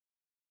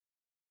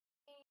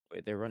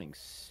Wait, they're running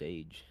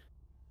Sage.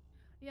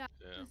 Yeah,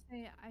 I Yeah. was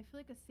gonna say, I feel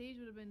like a sage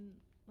would have been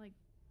like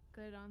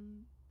good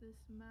on this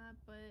map,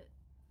 but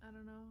I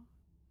don't know,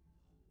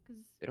 cause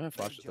They don't have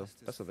Your flashes though.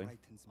 That's justice the thing.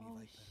 frightens me, oh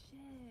Viper.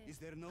 shit, Is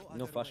there no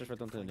No other flashes way for to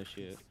them to find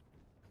initiate. peace?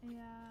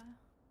 yeah.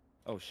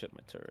 Oh shit,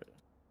 my turret.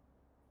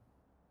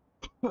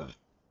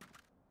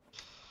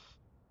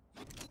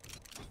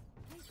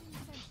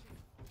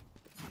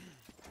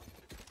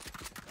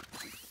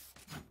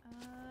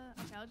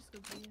 Okay, I'll just go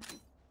B.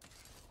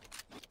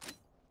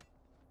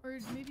 Or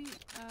maybe,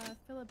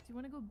 Philip, do you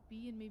want to go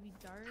B and maybe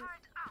dart?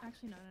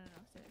 Actually, no.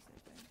 Stay.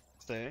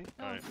 Stay?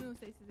 No, Alright. no,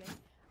 stay.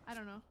 I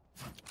don't know.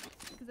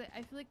 Because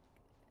I feel like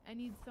I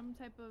need some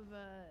type of,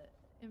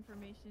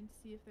 information to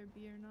see if they're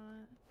B or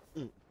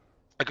not.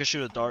 I could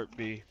shoot a dart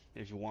B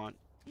if you want.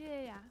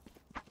 Yeah.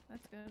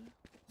 That's good.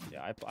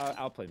 Yeah,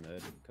 I'll play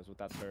mid because with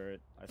that turret,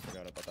 I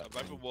forgot about that.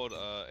 Viper thing. walled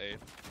A.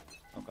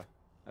 Okay,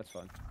 that's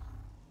fine.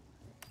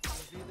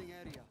 Revealing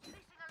area.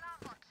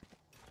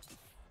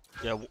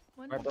 Yeah,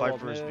 One Viper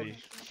Viper's walled B.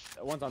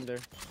 mid. One's under.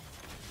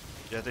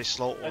 Yeah, they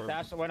slow That orb.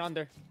 dash went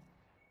under.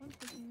 One's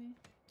pushing me.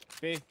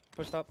 B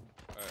pushed up.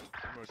 Alright,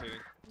 I'm rotating.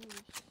 Holy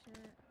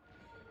shit.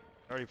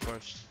 Already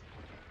pushed.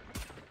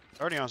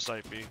 Already on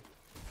site B.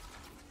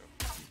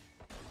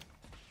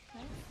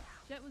 Nice.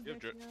 Jet was You there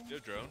have, too. you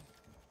have drone?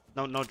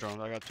 No drone.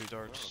 I got 2 Oh,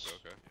 darts.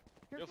 okay.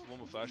 You have Careful. one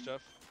with flash,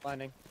 Jeff?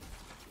 Landing.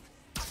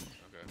 Okay.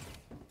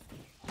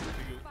 I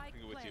think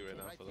it with you right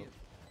now, Philip.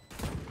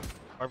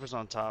 Viper's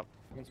on top.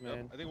 One's Yep,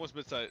 mid. I think one's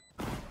mid side.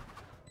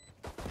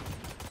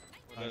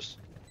 Nice.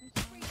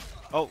 Nice one.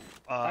 Oh,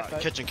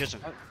 Backside. kitchen. Kitchen.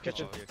 Oh, yeah,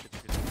 kitchen.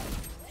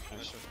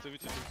 Nice one.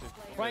 2v2.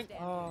 Flank.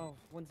 Oh,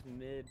 one's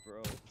mid,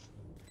 bro.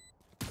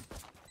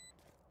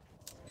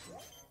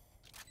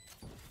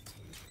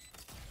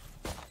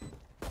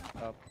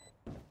 Up.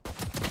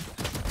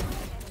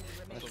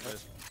 Also mid.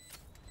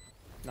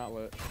 Not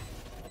lit.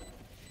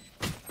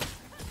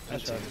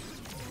 That's shot. it.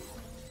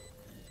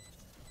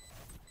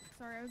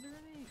 Sorry, I was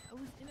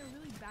in a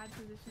really bad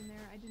position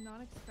there. I did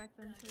not expect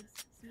them to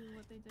do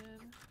what they did.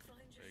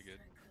 Very good.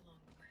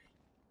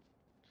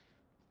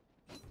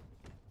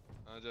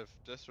 Jeff,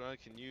 this round,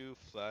 can you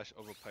flash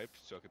over pipe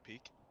so I can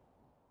peek?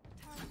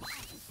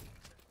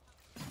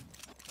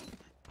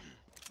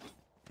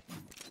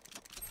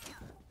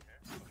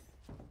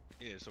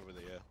 Yeah, it's over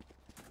there, yeah.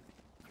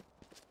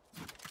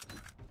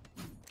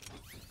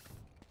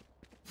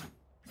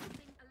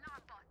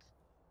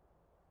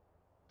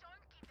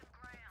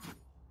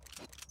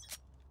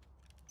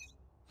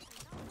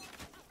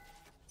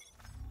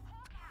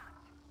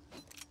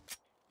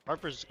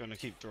 Harper's gonna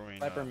keep throwing.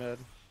 Viper mid.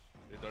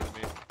 They darted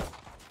me.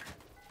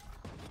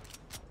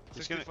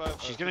 She's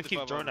gonna keep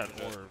 55 throwing on that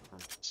Jet. orb from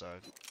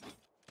inside.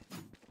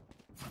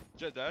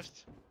 Jet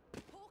dashed.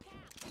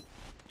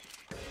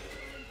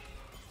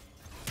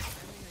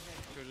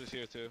 Treasure's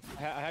here too.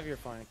 I have your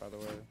flank, by the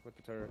way, with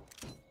the turret.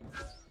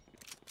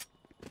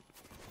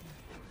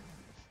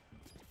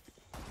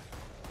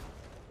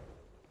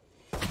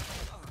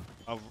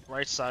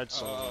 Right side,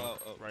 so Oh.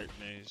 right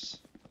maze.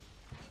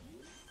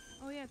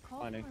 Oh yeah, call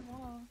from Finding. my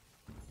wall.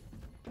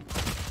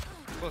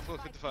 Look,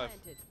 55.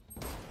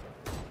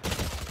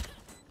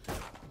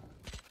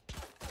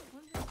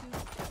 One's in two.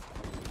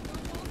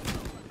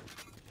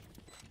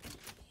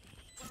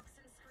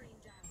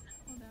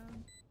 Hold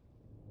down.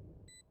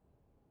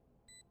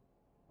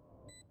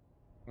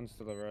 One's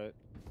to the right.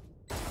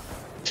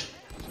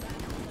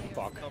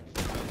 Fuck.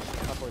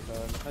 Upward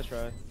side. Nice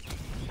try.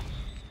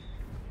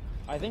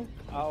 I think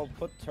I'll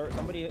put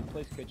somebody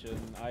plays kitchen.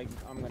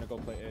 I'm gonna go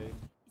play A.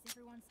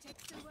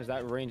 Cause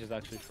that range is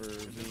actually for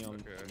me on.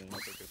 Okay, I'll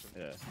take kitchen.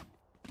 Yeah.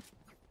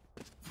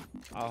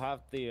 I'll have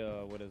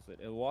the what is it?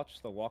 It'll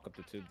watch the walk up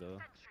the tube though.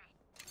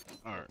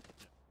 Alright.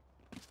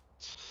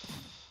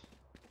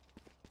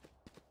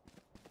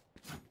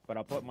 But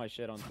I'll put my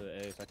shit onto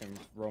A so I can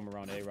roam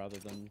around A rather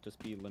than just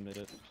be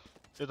limited.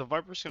 Yeah, the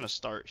Viper's gonna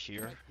start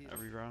here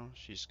every round.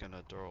 She's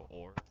gonna throw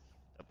orb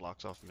that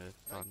blocks off mid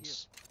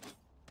guns.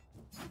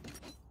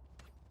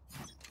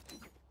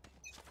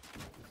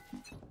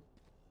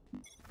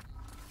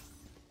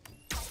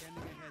 Scanning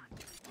ahead.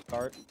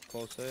 Dart,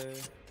 close A. There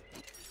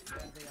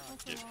they are.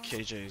 Also Yeah, wall.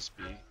 KJ's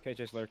B.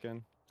 KJ's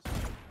lurking.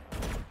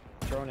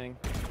 Droning.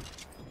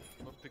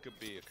 I'm gonna pick a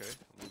B, okay?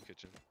 I'm in the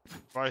kitchen.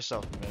 By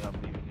yourself, mid. I'm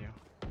leaving you.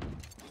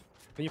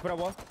 Can you put up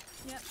wall?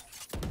 Yep.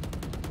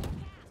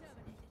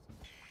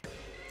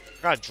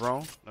 I got a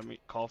drone. Let me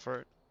call for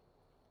it.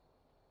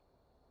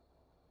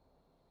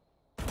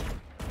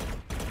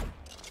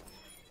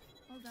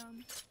 Hold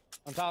down.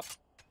 On top.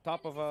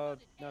 Top of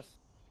nest.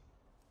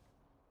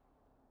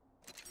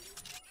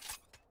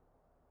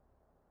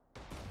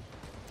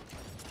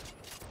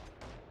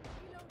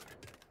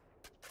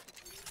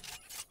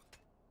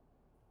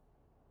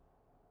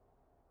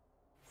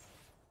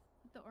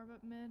 Put the orb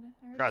up mid.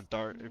 I heard Got it's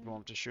dart mid. if you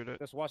want to shoot it.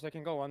 Just watch, they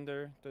can go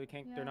under. They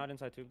can't. Yeah. They're not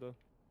inside tube though.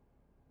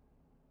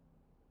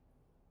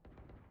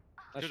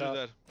 Nice Treasure shot.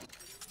 dead.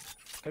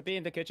 Could be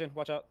in the kitchen.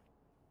 Watch out.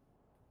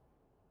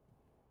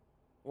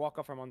 Walk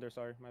up from under.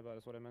 Sorry, my bad.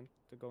 That's what I meant.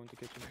 To go into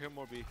kitchen. I hear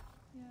more B.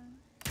 Yeah.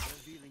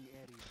 Revealing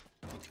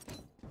area.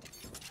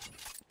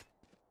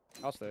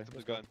 I'll stay. Took the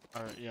Let's go. gun.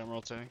 Alright, yeah, I'm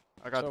rotating.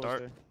 I got Silver's dart.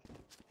 there.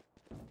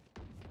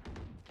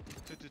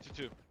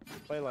 2.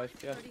 Play life,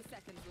 yeah. 30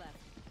 seconds left.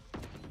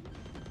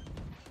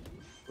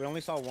 We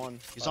only saw one.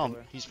 He's by the on. way.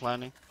 He's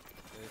planning.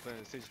 Yeah, he's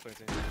playing. Sage is playing.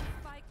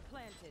 Spike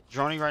planted.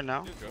 Droning right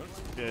now. You drone?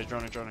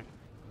 Yeah, droning.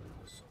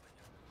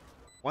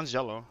 One's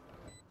yellow.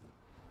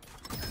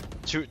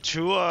 Two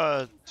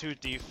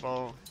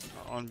default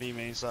on B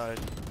main side.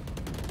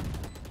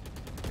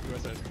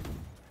 West side.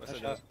 West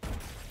Nice side.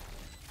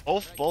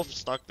 shot. Both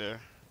stuck there.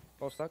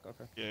 Both stuck?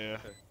 Okay. Yeah.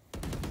 Okay.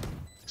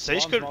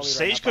 Sage Mom's could mollied right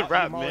Sage now. could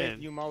wrap you mollied,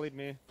 mid. You mollied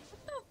me.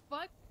 What the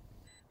fuck?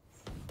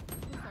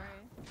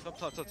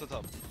 I'm sorry.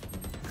 Top.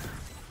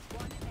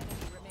 One enemy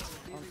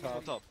remaining. On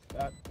On top. top.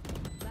 Last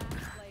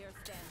player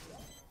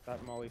standing.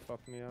 That molly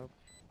fucked me up.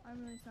 I'm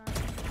really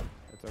sorry.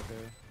 It's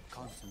okay.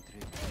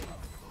 Concentrate.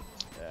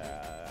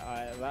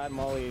 Yeah, that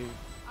molly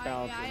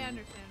bounced. I and-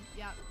 understand.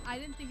 Yeah, I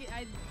didn't think it.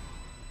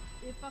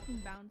 It fucking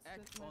bounced. Act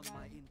That's on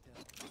my bad.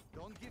 intel.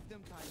 Don't give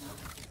them time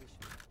to position.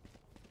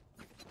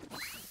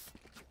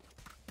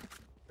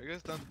 Are you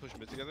guys down to push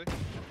mid together?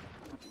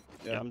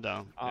 Yeah, I'm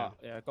down.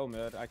 Yeah, go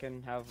mid. I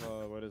can have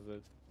what is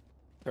it?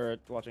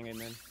 Turret watching A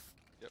main.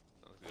 Yep.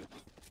 Sounds good.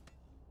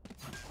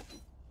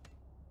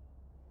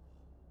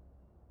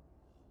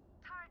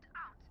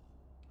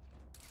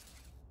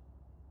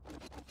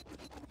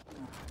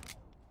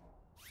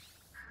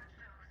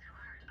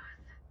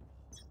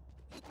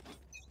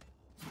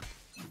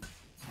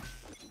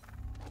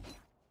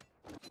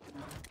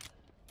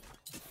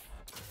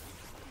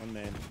 One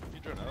main. You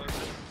drone out. Is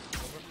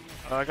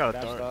it? I got a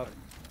Dashed dart. up.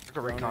 I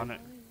could recon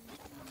it.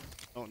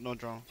 No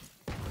drone.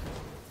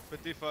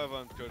 55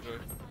 on Kojo.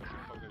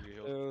 I'm gonna get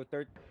healed.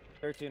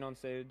 13 on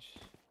stage.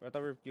 I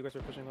thought you guys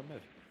were pushing on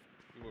mid.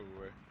 We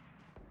were.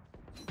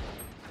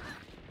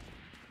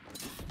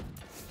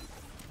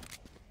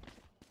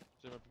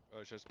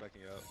 Oh, just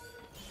backing out.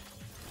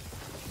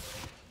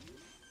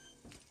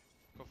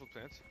 Couple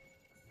plants.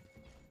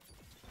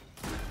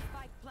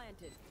 Spike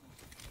planted.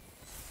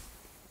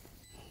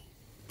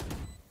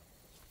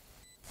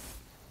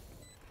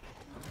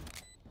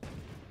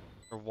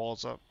 Their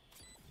walls up.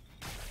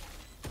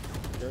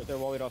 They're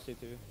wallied off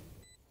C2.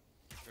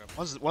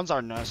 One's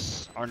our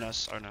nest. Our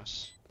nest.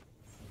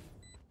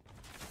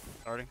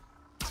 Starting.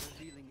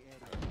 Revealing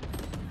area.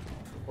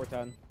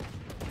 410.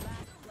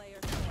 Last player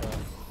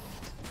standing.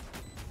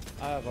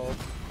 I have ult.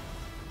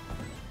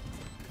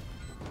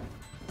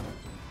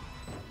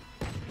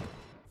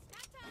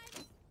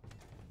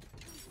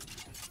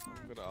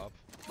 I'm gonna op.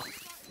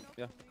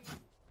 Yeah.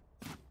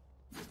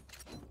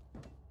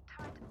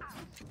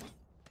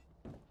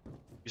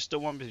 You still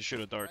want me to shoot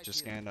a dart? Just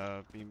scan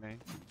B main.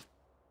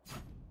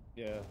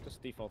 Yeah,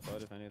 just default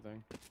thud if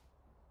anything.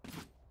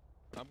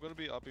 I'm gonna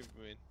be upping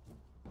main.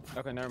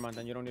 Okay, never mind.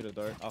 Then you don't need a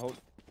dart. I'll hold.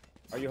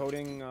 Are you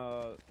holding?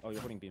 Oh, you're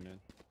holding B man.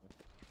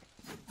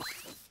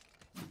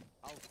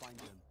 I'll find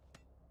them.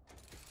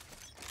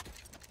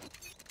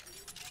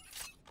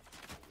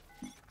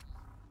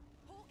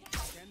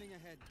 Scanning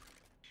ahead.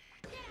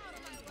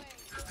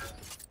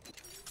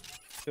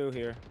 Two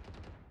here.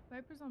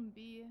 Viper's on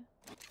B.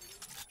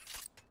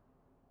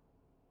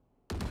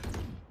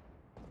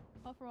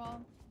 All for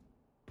all.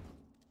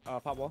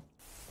 Pop wall.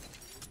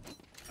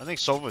 I think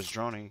Sova's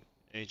droning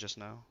A just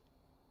now.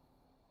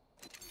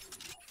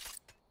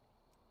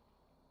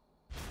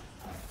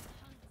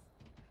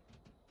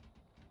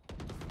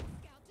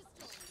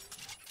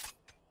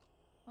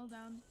 All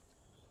down.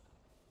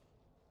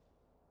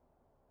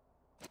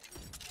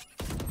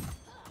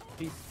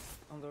 He's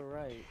on the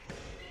right.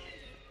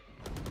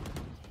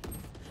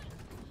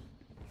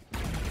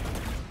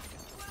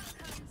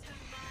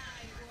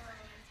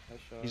 Nice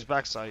shot. He's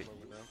backside.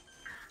 Over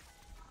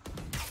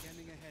now.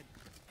 Scanning ahead.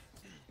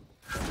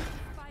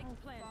 Spike Oh,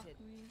 planted. fuck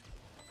me.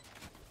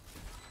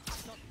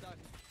 Shot done.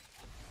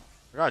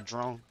 I got a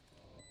drone.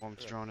 Want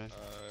me to drone in.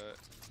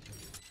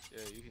 Yeah,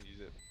 you can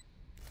use it.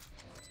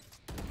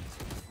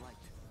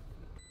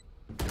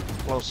 Light.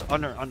 Close.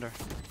 Under. Nice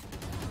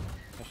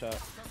shot.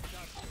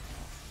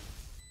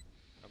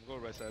 I'm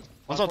going right side.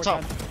 One's on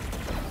top.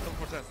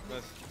 410.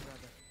 Nice.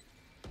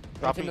 Dropping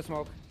Dropping. the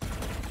smoke.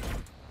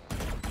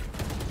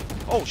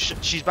 Oh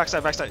shit. She's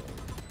backside. Last player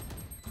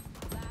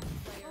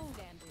Oh.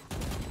 standing.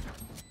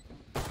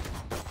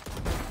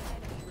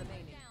 Enemy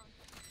remaining.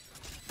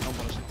 No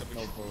bonus.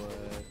 No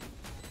bullet.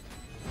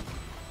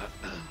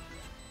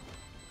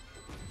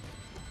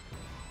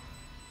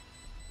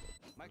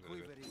 My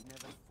quiver is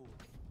never full.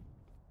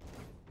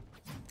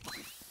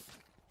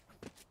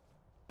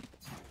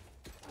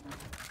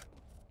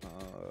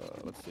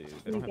 Let's see.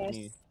 They don't have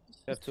any.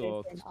 They have two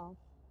ults.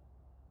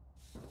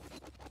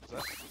 What's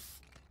that?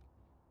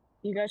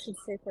 You guys should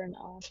stay for an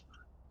off.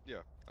 Yeah,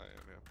 I am,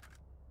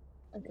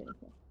 yeah. Okay,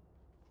 okay.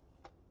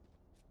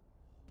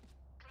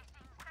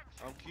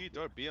 Can you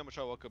dart B? I'm gonna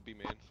try to walk up B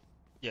main.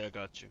 Yeah, I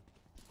got you.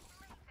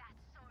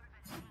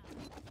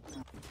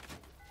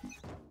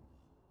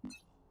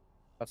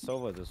 That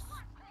Sova just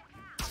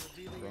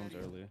Revealing drones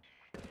area. early.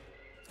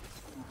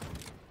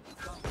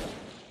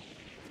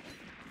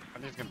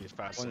 think it's gonna be a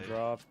fast One save.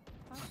 drop.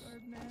 Flash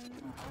orb, man.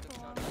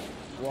 Also long.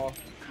 Wall.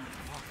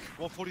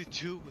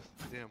 142 with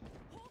damn.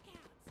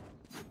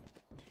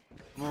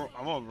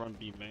 I'm gonna run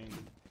B main.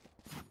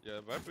 Yeah,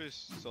 Viper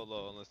is so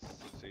low unless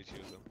Sage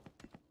heals him.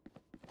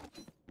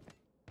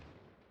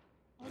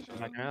 Also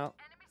Backing out.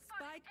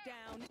 Spike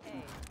down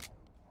A.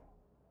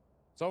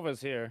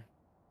 Sova's here.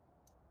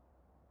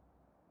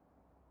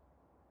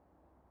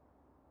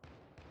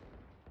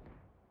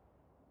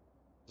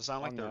 Does it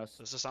sound like On they're? Nest.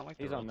 Does it sound like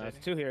He's they're on rotating?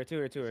 Nest. Two here, two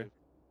here, two here.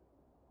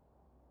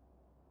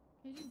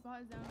 He just bought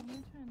his down. I'm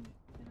gonna try and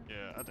get up.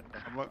 Yeah, I think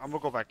I'm gonna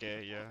go back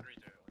A. Yeah.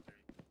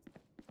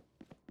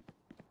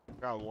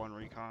 Got one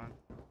recon.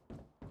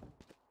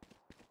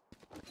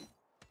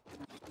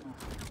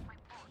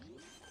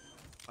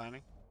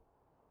 Planning.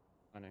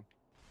 Planning.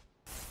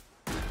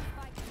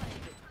 Spike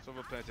planted.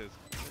 Silver planted.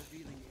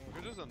 Revealing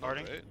We're just on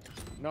Starting. right?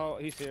 No,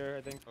 he's here,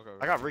 I think. Okay.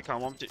 I got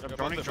recon. One. I'm Yeah,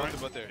 joining. both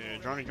Joining. there. Yeah,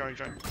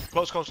 joining.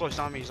 Close. He's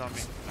on me. He's on me.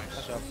 Nice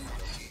Nice. job.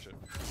 Shit.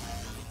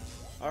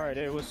 Alright,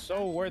 it was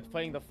so worth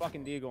playing the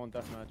fucking Deagle in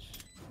deathmatch.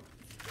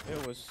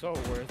 It was so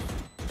worth.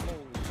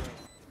 Holy shit.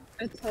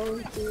 I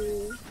told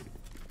you.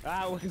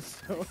 That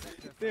was so.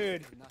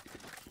 Dude.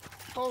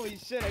 Holy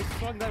shit, I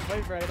swung that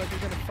Viper. I thought he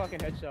was gonna fucking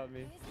headshot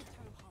me.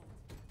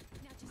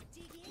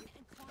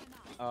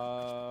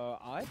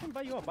 I can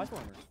buy you a bicycle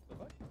armor. The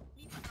fuck?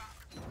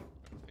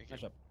 Thank you.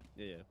 Nice job.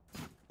 Yeah.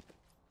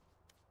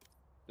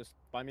 Just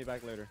buy me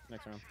back later,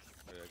 next round.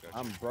 Oh, yeah, I got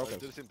I'm you. broke Oh,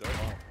 as do the same dart.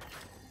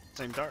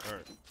 Same dart.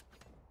 Or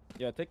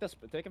Yeah, take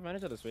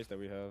advantage of the space that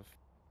we have.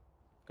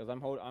 Cause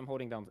I'm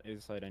holding down A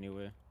side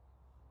anyway.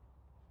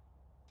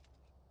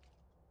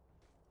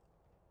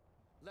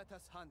 Let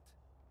us hunt.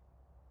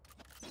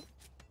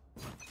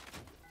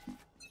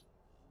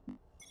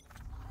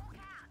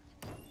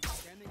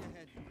 Scanning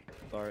ahead.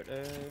 Start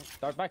A.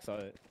 Start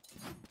backside.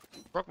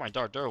 broke my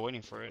dart. They're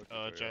waiting for it. Looking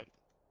for it, Jet.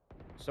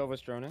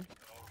 Sova's droning.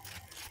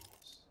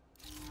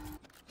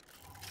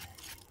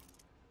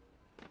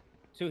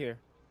 Two here.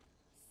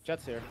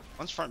 Jet's here.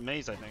 One's front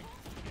maze, I think.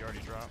 He already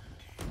dropped.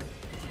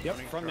 Yep,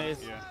 Joining front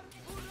maze. Yeah.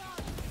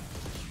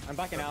 I'm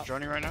backing out.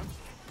 Joining right now.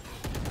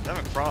 They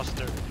haven't crossed.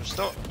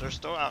 They're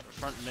still out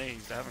front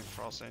maze. They haven't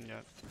crossed in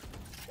yet.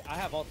 I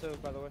have all two,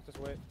 by the way. Just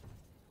wait.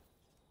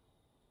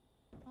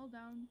 Hold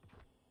down.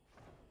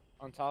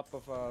 On top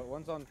of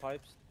one's on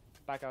pipes.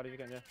 Back out if you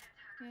can. Yeah.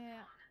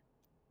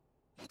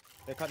 Yeah.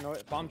 They cut no.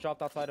 Bomb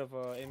dropped outside of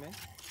A main.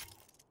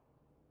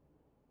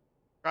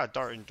 Got a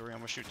dart in 3. I'm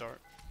gonna shoot dart.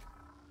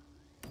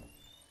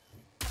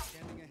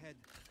 Scanning ahead.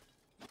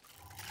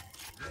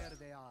 There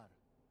they are.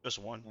 Just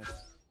one. Nice.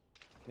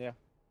 Yeah.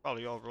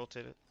 Probably all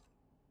rotated.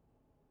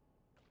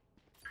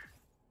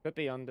 Could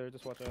be under.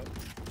 Just watch out.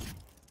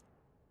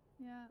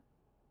 Yeah.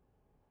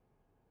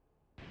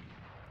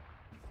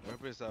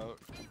 Viper is out.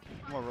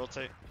 I'm gonna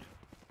rotate.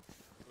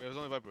 Wait, it was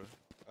only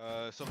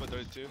Viper. Silver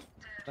 32.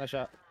 Nice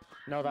shot.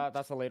 No,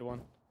 that's a late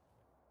one.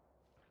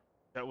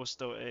 That was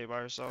still A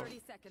by herself. 30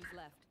 seconds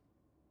left.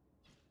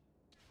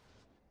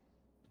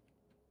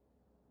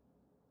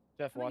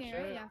 Jeff, watch Coming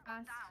it. here, yeah,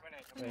 fast.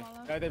 Hey. Wall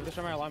up. They're just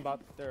showing my line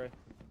bot. They're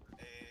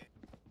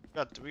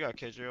We got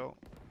KJO.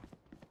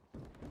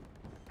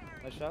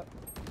 nice shot.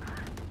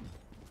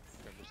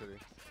 Camper City.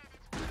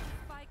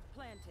 Spike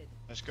planted.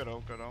 That's good.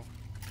 Oh, good. Oh.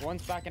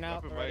 One's backing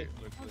out. Viper Already.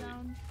 might look Hold late.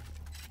 down.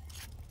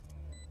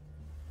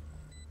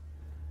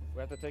 We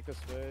have to take the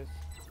space.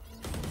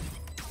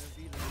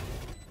 Revealing.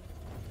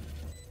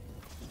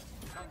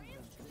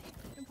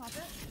 You can pop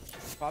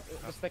it. Pop it.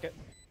 Just stick it.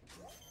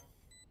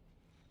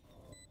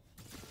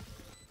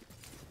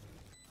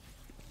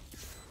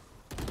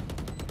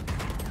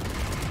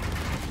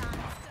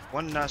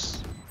 One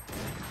nest. Last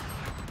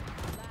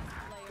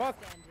player Fuck.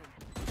 standing.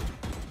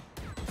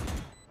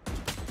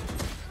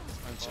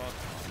 Nice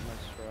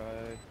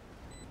try.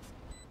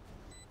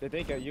 Did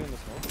they get you in the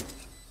smoke?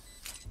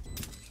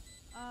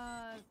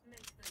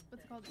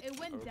 What's it called? It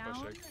went Oh,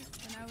 down, push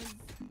and I was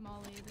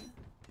mollied.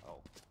 Oh.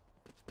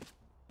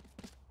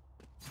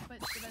 But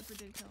the Viper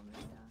did kill me,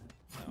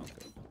 yeah. Oh,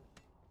 okay.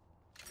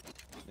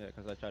 Yeah,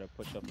 because I tried to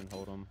push up and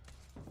hold him.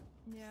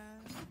 Yeah.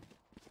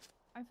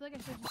 I feel like I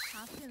should have just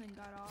tapped it and then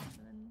got off,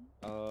 and then...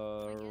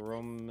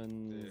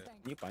 Roman... Yeah.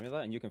 Can you buy me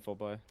that? And you can full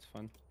buy. It's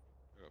fun.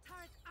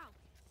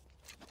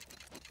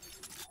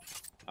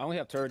 I only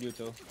have turret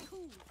util. Okay,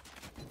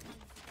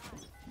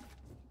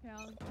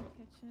 I'll go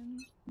kitchen.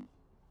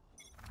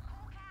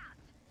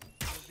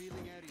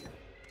 Revealing area.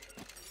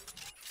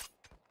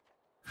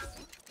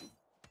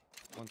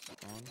 One's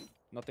on.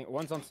 Nothing.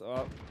 One's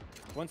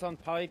on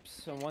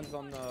pipes and one's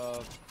on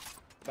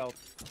belt.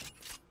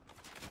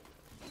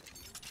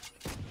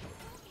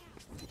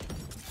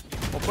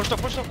 Oh, pushed up.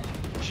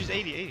 She's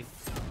 80.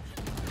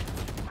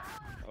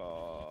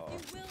 Oh. You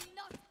will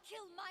not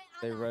kill my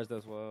They ally. rezzed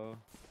as well.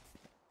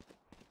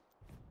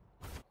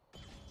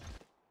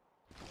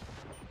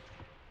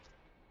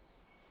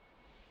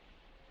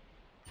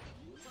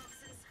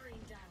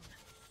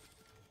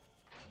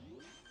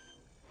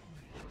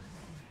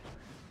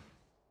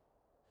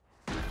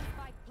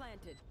 Spike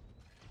planted.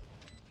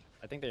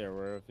 I think they are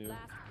aware of you.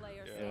 Last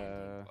player Yeah. standing.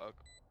 Yeah. Fuck.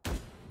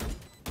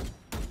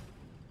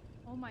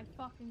 my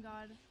fucking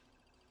god.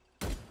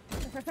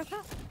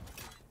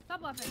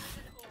 Stop laughing.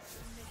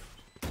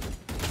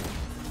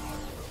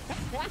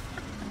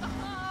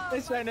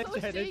 Nice try, I'm nice so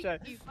try, nice try.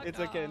 shaky. Fuck It's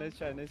okay, off. nice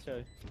try, nice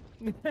try.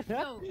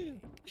 Yo,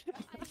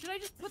 should I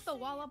just put the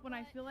wall up when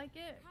I feel like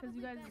it? Because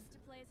you guys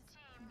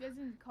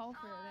didn't call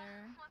for it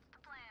there.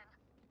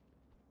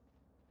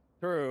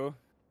 True.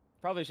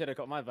 Probably should have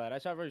called. My bad. I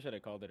probably should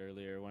have called it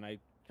earlier when I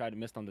tried to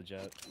miss on the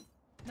jet.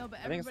 No, but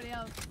I think it's- everybody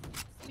else,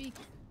 speak.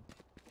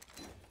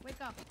 Wake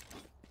up.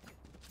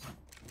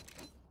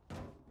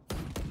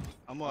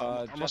 I'm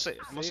gonna say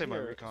my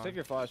your, recon. Save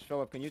your flash,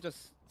 Philip. Can you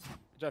just,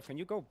 Jeff? Can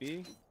you go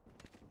B?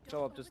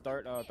 Philip, just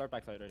dart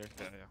backside right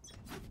there.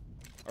 Yeah.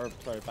 Or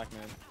sorry, back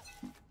man.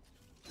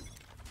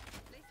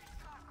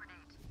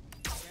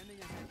 Scanning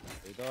ahead.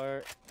 Hey,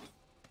 dart.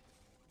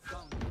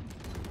 Down.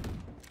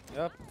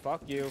 Yep.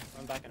 Fuck you.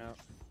 I'm backing out.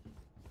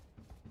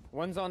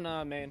 One's on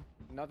main.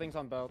 Nothing's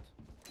on belt.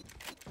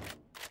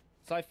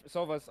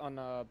 Sova's on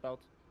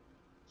belt.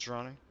 It's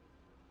running.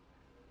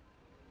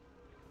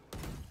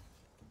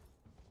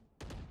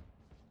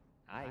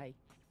 Hi.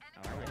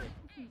 Alright.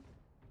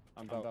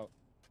 On belt.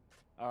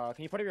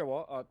 Can you put up your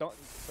wall? Don't.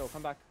 So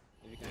come back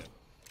if you can.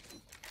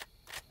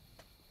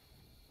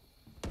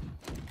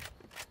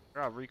 I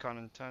got recon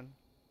in 10.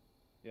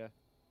 Yeah.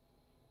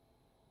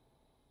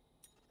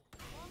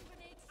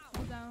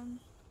 Fall down.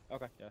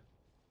 Okay. Yeah.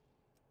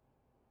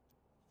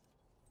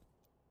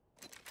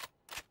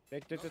 They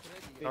just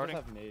Starting.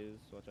 have maze.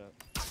 Watch out.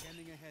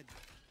 Scanning ahead.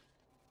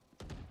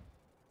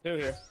 2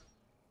 here.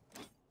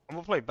 I'm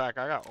gonna play back.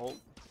 I got ult.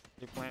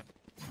 You plant.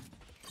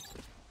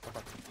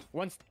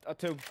 One's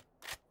 2.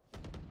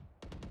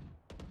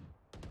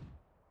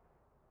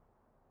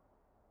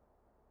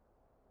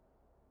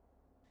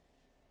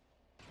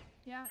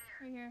 Yeah,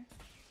 right here.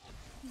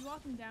 He's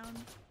walking down.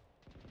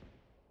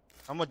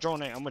 I'm a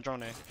drone A. I'm a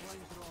drone A.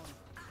 Flying drone.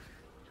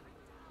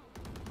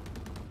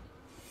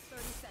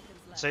 30 seconds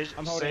left. Sage.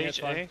 I'm holding it,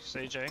 Sage fine. A.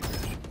 Sage A.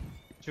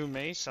 2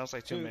 maze. Sounds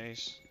like 2 Two.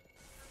 maze.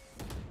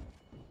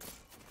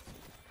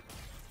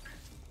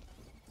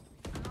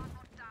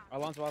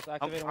 Alarm's about to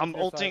activate. I'm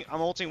ulting.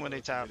 I'm ulting when they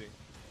tap.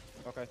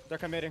 Okay, they're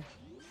committing.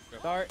 Go.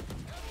 Start.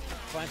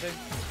 Planting.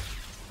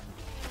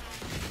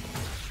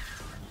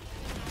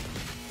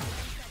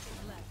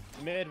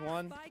 Mid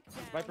 1. Spike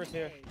down Viper's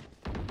here.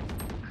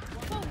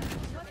 Whoa!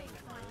 What?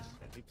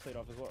 He played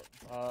off as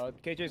well.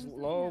 KJ's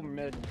low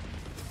mid.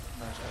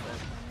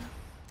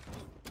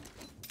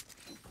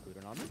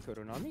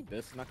 Kuronami?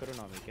 This is not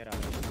Kuronami. Get out.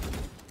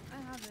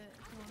 I have it.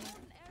 Come on. an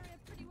area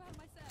pretty well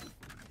myself.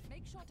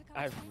 Make sure to come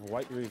I have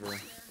White Reaver.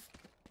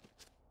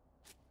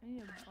 I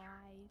need to buy.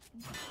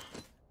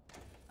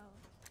 Oh.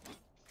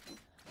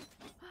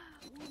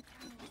 Ooh,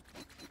 cow.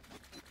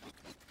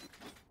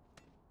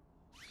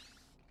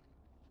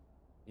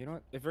 You know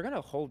what? If we're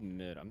gonna hold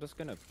mid, I'm just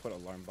gonna put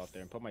alarm bot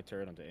there and put my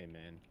turret onto A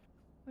main.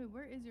 Wait,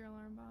 where is your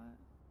alarm bot?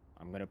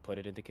 I'm gonna put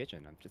it in the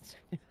kitchen. I'm just.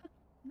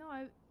 No,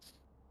 I.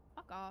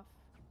 Fuck off.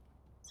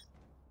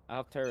 I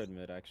have turret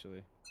mid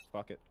actually.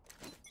 Fuck it.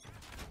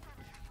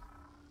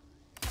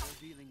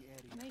 Revealing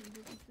area. Mate, you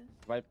look at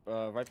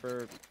this.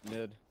 Viper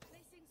mid.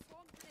 placing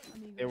swarm grenade. I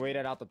mean, They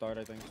waited out the dart,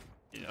 I think.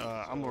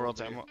 I'm a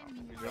rotate. I'm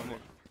We got a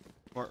it.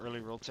 more early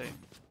rotate.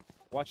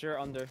 Watch your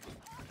under.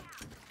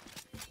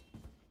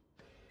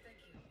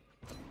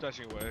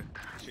 Dashing away.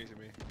 He's chasing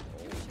me.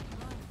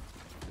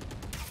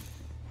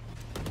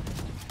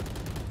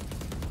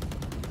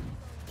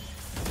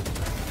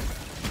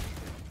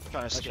 Trying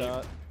to Nice escape.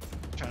 shot.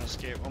 Trying to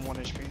escape. I'm 1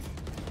 HP.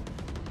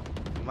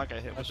 I might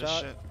get hit Nice with this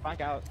shot. shit.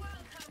 Back out.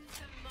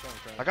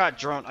 I got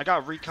drone. I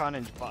got recon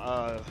and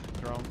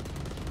drone.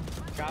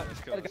 Got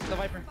Let's go. got the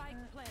Viper.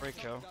 Spike planted. Great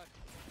kill.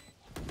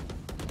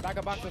 Back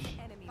up, back up.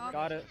 Enemy Fuck.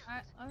 Got it.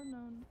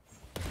 Unknown.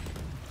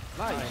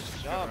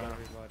 Nice job, Good round.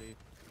 everybody.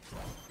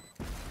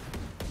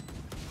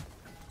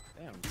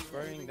 Damn,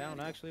 spraying down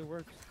actually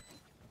works.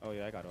 Oh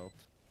yeah, I got ult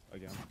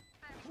again.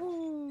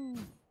 Woo.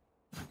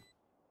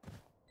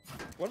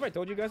 What have I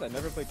told you guys? I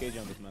never played KJ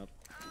on this map.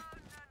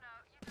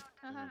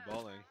 You're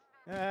balling.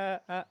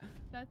 That's I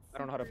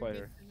don't know how to super play good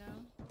her. to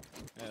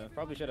know. Yeah,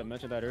 probably should have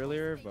mentioned that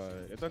earlier,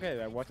 but it's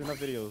okay. I watched enough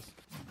videos.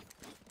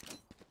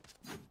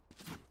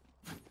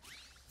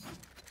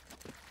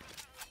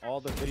 All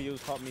the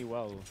videos taught me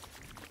well.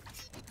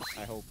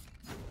 I hope.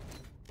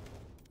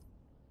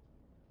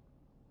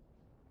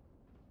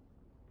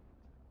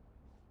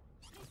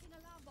 placing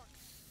alarm bot.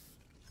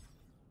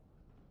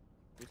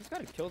 We just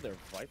gotta kill their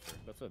Viper.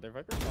 That's it. Their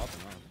Viper's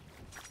popping off.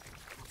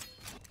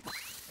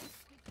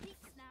 Good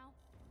peeks now.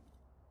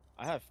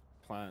 I have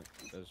plant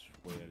as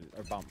weird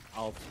or bomb.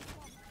 Alt.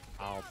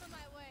 Out of my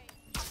way.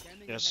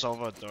 Scanning Yeah, ahead.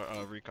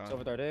 Sova recon.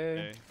 Silver dart A.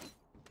 A.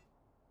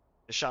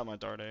 They shot my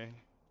dart A.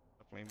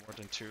 Definitely more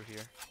than 2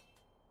 here.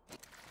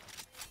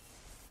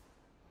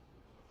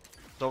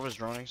 Sova's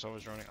droning.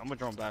 Sova's droning. I'm gonna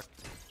drone back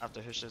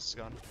after his shit's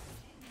gone.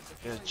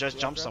 Yeah, just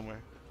jump somewhere.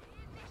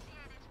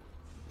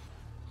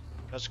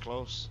 That's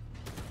close.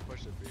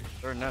 Push the B.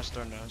 They're nest.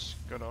 They're nest.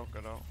 Good out.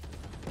 Good out.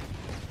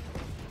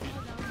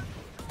 Fall down.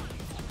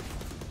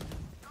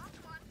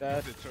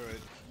 That The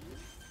turret.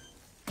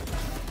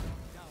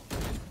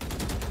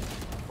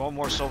 One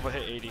more Sova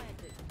hit 80.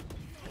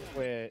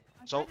 Wait.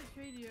 I So- tried to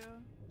trade you.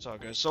 It's all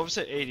good. Sova's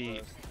hit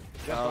 80.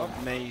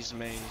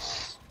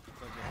 Maze.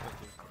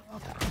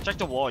 Check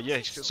the wall.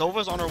 Yeah,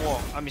 Sova's on her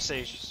wall. I mean,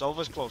 Sage.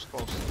 Sova's close.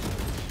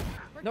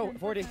 We're No, 10,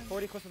 40, we're 10.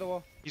 40 close to the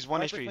wall. He's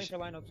 1 Viper's HP. playing for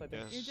lineups, I think.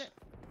 You're Yes. just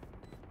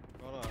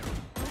Hold on.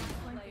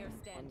 flanking.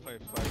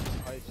 Fight.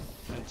 Nice.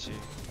 And she.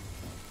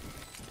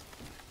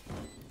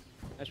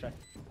 Nice try.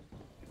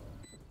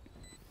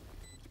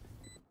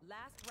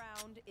 Last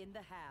round in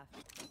the half.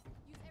 Use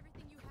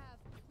everything you have.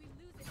 We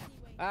lose it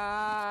anyway.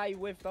 Ah, I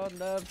whiffed on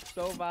the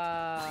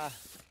Sova.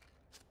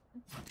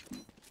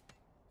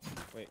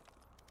 Wait.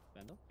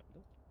 Vandal?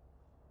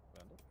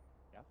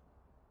 Yeah.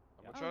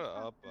 I'm gonna try to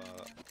Oh, up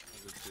under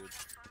tube.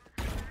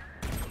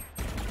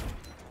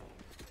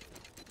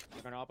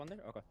 You're gonna up on there?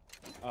 Okay.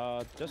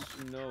 Just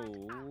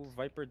know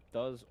Viper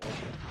does open.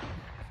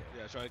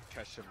 Yeah, try to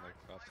catch him like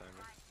off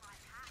timer.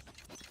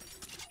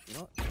 You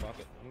know what? Fuck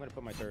it. I'm gonna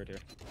put my turret here.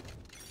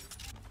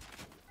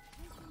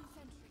 Placing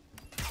sentry.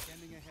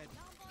 Scanning ahead.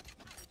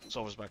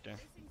 Sova's back there.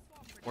 Placing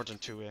swamp grenade. More than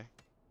 2A.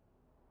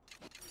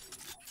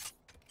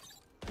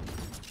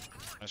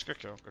 Nice, good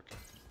kill.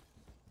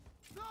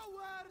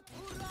 Nowhere to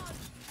run.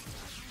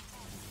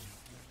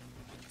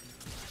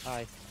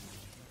 Hi.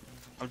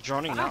 I'm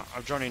droning now.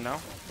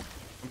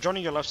 I'm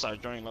droning your left side.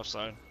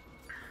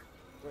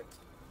 Wait.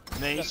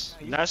 Maze.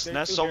 Can you- Nest. there's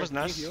Nest. two here. Sova's Can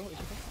you nest. heal? Is it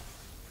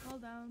Well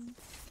down.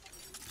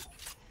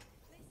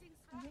 Placing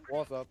I swamp think okay?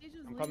 Walls up. Sage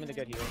was I'm coming to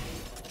get leaving.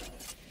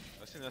 healed.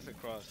 I see nothing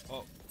cross.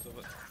 Oh, so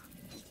but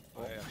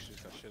Oh. I actually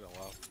just got shit on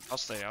WoW. I'll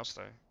stay.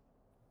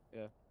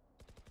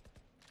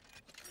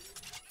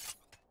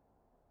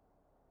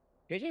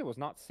 KJ was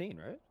not seen,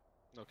 right?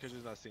 No,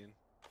 Kitchen's not seen.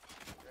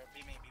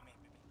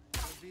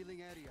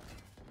 Revealing area.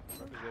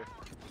 Viper's there.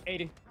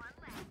 80.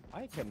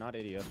 I cannot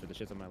ADS for the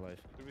shits of my life.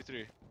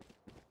 3v3.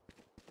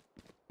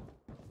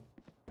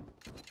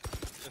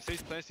 If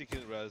Sage plants, he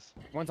can res.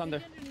 One's under.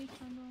 Sage underneath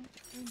Trundle.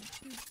 Dude,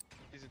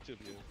 He's in tube,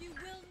 yeah. You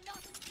will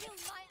not kill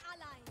my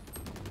allies.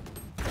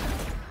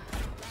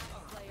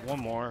 One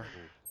more.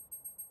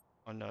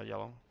 On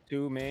yellow.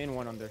 2 main,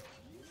 1 under.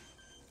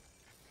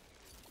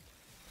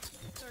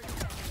 30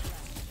 seconds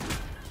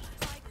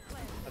left. Spike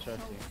planted. That's right.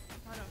 I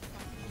don't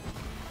fuck.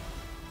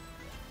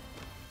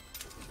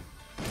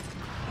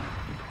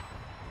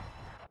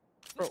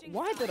 Bro,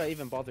 why did I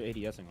even bother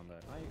ADSing on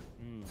that? Make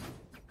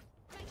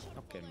sure to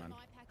Okay, follow man. my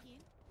pack in.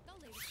 Don't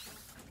leave it to the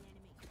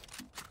enemy.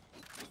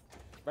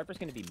 Viper's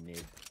gonna be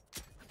mid.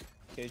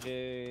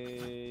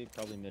 KJ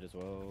probably mid as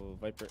well.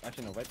 Viper,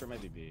 actually no, Viper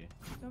might be B. Do you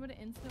want me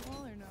to instant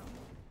wall or no?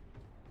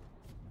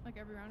 Like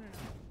every round or no?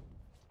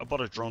 I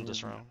bought a drone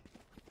this round.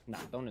 Nah,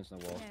 don't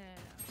instant wall. Yeah.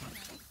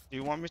 Do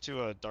you want me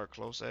to dart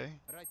close A?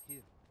 Right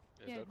here.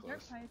 Yeah, they're dirt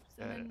close. pipes.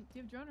 And Yeah. then, do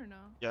you have drone or no?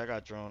 Yeah, I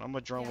got drone. I'm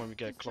a drone Yeah, when we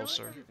get just drone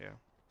closer. or- Yeah.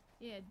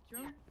 Yeah,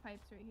 drone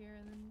pipes right here,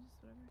 and then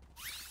just whatever.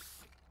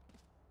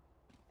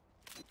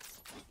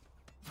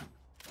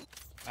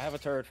 I have a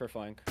turret for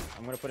flank.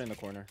 I'm gonna put it in the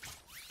corner.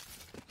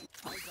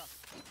 Eyes up.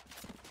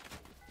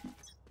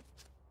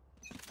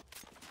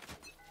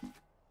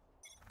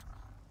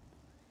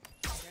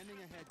 Scanning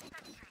ahead.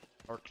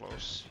 Or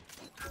close.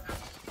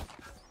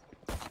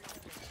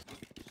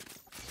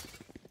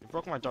 You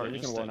broke my dart Yeah,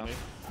 you can wall now.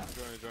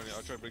 instantly. Johnny.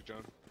 I'll try to break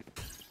John.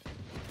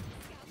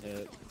 Yeah.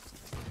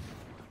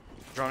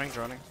 Droning.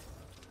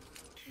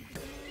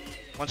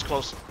 One's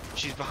close.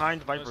 She's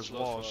behind Viper's Close,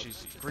 wall. close.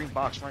 She's green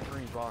box, front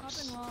green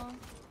box. Popping wall.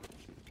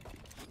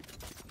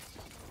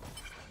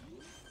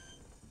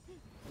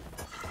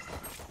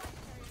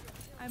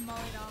 I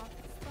mollied off.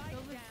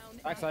 Silver's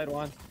Backside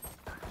 1.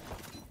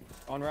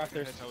 On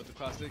rafters. Head with the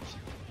classic.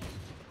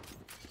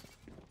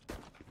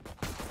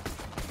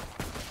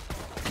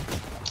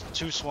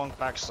 Two swung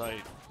backside.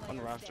 One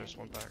rafters,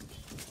 one back.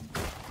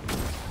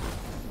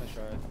 Nice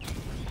try.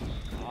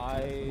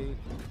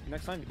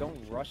 Next time, don't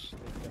rush to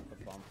get the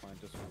bomb plant.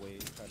 Just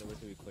wait. Try to wait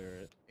till we clear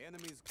it.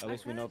 Enemies. At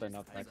least we know they're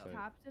not I backside.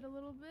 tapped it a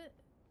little bit,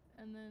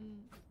 and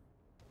then,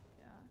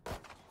 yeah.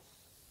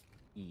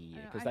 Yeah,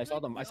 I because feel I saw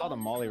like them. we I saw all the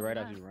just molly went right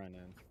as left. you ran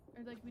in.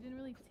 Or like we didn't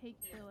really take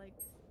the like,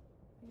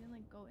 we didn't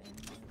like go in.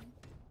 Really.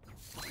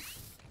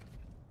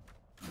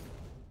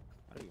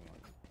 How do you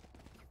want?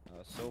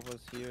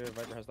 Silva's here.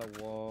 Viper has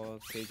that wall.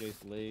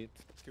 KJ's late.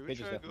 Can we KJ's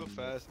try to go definitely mid.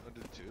 fast under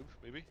the tube,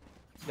 maybe?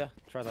 Yeah,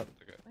 try that.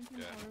 Okay. I can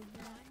Yeah. orb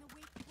that. Find the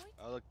weak point.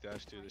 I'll like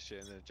dash through the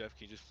shit, and then Jeff,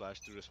 can you just flash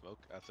through the smoke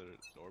after the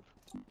orb?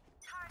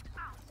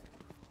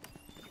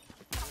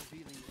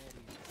 Revealing area.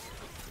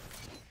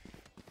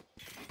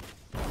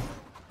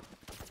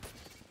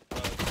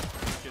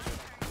 Kitchen.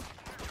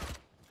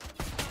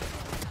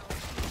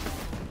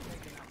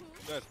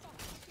 Dead.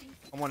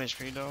 I'm 1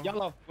 HP though.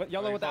 Yellow.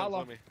 Yellow with the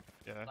outlaw. Me.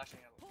 Yeah.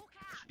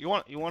 You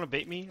want to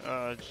bait me?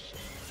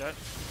 Jet.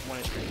 1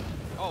 HP.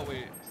 Oh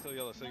wait, still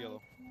yellow,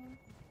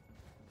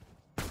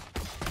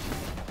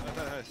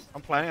 Nice.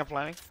 I'm planning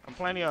default.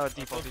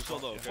 Focus so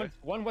low, okay?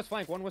 One was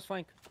flank.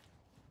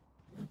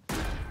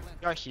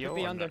 Got heal.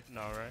 be or under.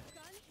 No, right?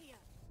 Gun here.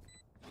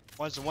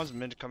 One's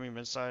mid coming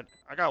mid side.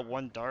 I got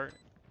 1 dart.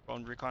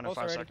 Going recon in Close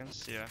 5 already.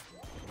 seconds. Yeah.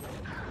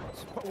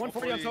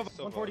 140 on Silva.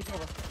 140 140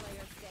 Silva.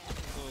 Player standing.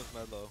 So is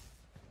mad low.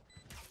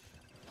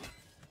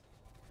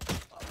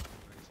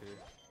 Nice here.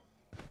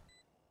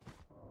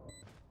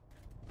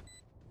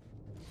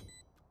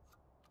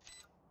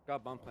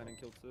 Got bomb planting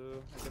kill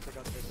too. I guess I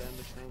got their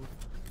damage from.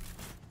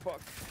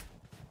 Fuck.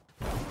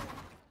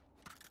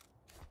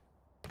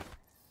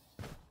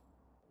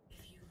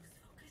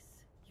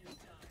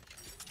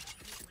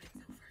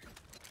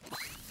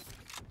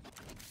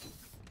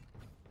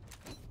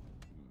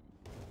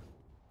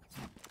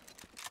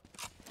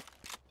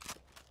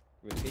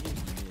 Wait,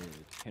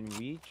 can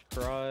we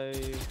try?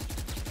 Dude,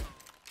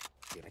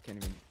 I can't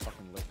even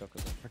fucking look up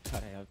because I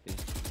forgot I have the.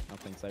 I'm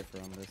playing Cypher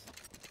on this.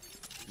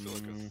 So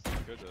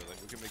good though,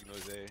 like we can make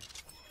noise A.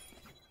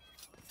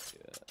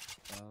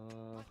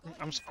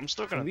 I'm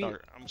still gonna Can we-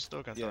 dart. I'm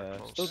still gonna dart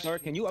close. Still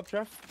dart. Can you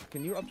updraft?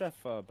 Can you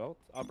updraft belt?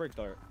 I'll break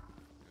dart.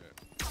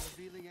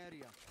 Revealing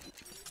area.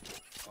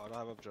 Oh, I don't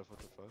have updraft, what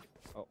the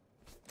fuck?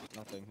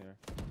 Nothing here.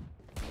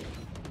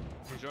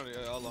 He's running,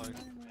 yeah, outline.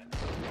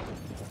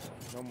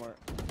 No more.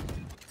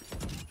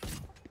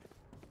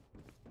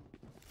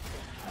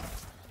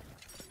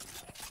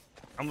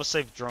 I'm gonna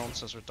save drone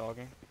since we're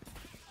dogging.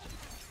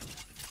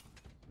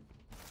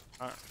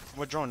 Alright,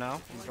 we're drone now.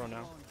 I'm drone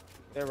now.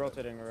 They're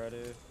rotating already.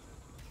 You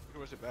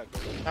can rush it back,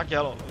 bro. Back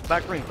yellow.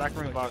 Back green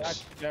box.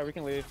 Back, yeah, we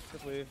can leave.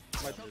 Just leave.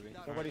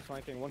 Nobody's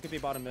flanking. One could be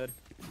bottom mid.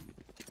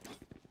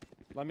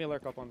 Let me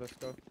lurk up on this.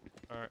 Go.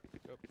 Alright.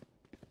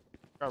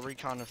 Got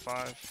recon in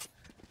 5.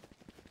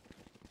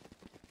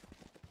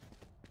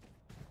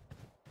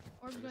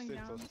 Orb's Just going stay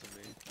down. close to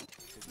me.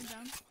 I'm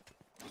down.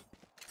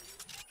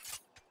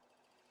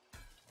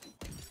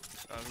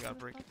 We gotta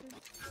break.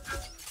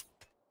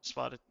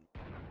 Spotted.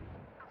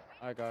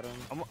 I got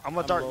him. I'm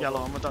a dart low, yellow.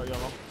 low. I'm a dart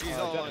yellow. He's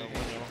Oh, outline.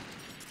 definitely.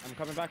 I'm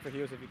coming back for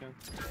heals if you can.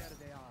 There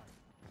they are.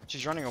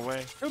 She's running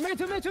away. 2 mid,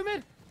 2 mid, 2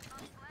 mid.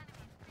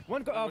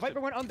 One What's Viper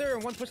it? went under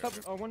and one pushed up.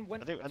 One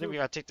went. I think we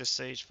gotta take this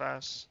sage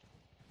fast.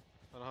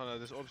 Hold on,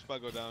 this orb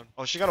spot go down.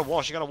 Oh, she got a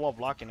wall. She got a wall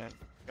blocking it.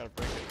 Gotta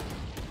break it.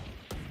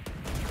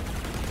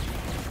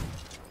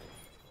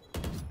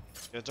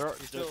 Yeah, they're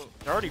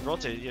already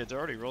rotated. Yeah, they're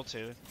already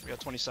rotated. We got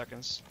 20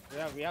 seconds.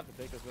 Yeah, we have to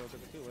take this though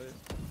because it's too late.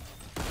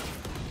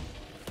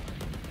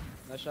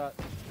 Nice shot.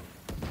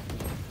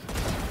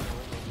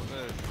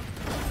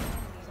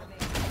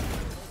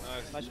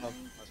 Nice. Nice job.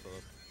 Nice,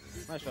 Philip.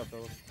 Nice shot,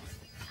 Philip.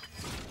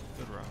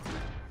 Good round.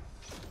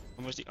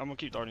 I'm gonna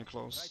keep darting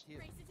close. Right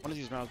here. One of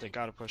these rounds they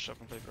gotta push up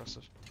and play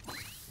aggressive.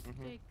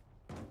 Take.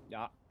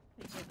 Yeah.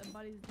 Take it. The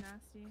body's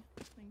nasty.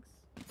 Thanks.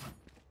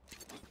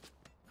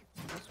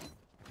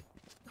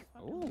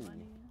 Fucking Ooh.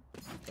 bunny.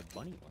 The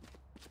bunny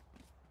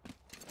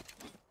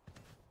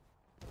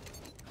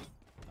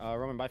one.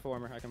 Roman, buy for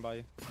warmer. I can buy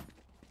you.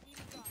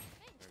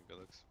 Alright, good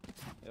looks.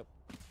 Yep.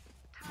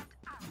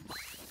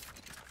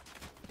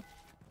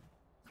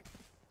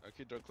 I'll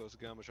keep dark close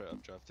again. I'm gonna try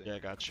updrafting. Yeah, I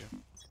got you.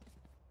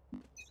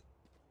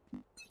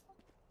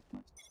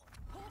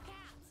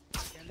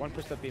 One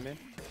per step B man.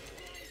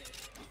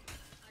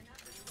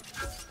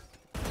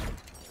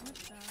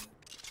 What's that?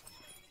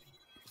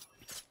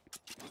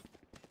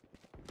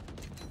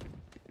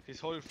 He's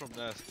holding from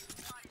nest.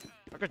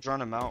 I could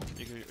drone him out.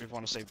 If you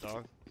want to save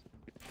dog.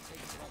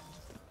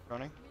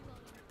 Running.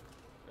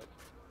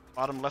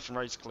 Bottom left and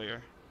right's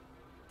clear.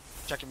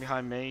 Checking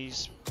behind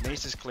maze.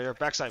 Maze is clear.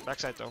 Backside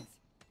though.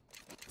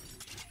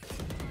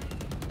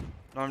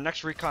 No, our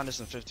next recon is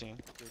in 15.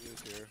 There he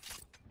is here.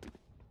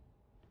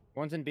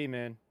 One's in B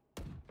man.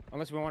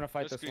 Unless we want to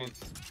fight There's this one.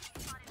 screens.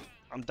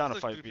 I'm down to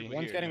There's like fight three B. people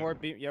One's here, getting yeah.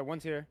 warp B. Yeah,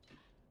 one's here.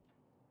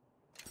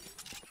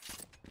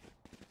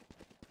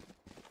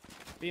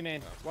 B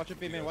main. Watch it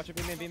B main. Watch it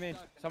B main. B main.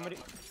 Somebody.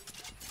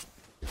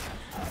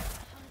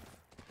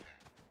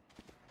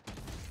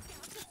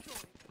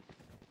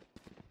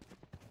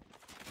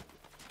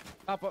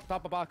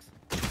 Top a box.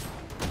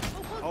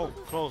 Oh,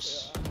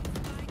 close.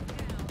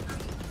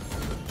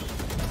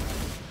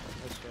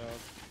 Nice job.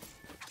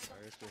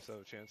 I guess we still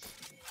have a chance.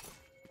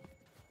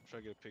 Try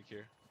to get a pick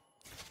here.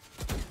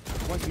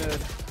 One's mid.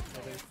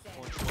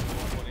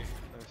 120. Nice.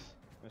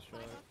 Nice try.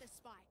 The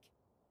spike.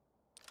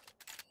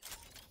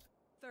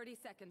 30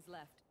 seconds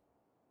left.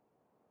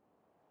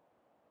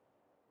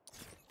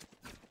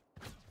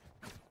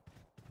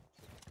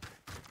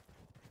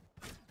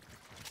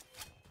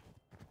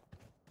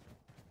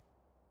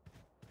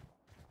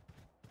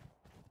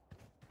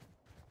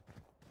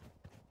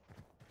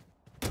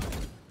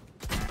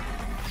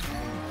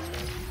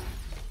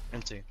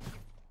 Empty.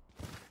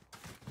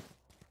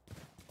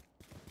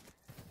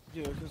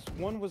 Yeah, because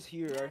one was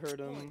here. I heard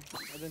him.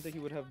 I didn't think he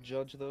would have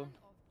judge though.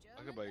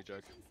 I can buy you,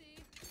 Jack.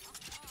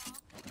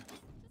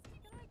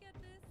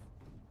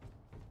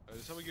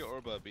 Just somebody get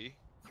Orba at B,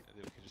 and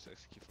then we can just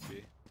execute from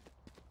B.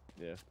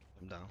 Yeah.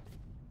 I'm down.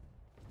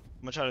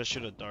 I'm gonna try to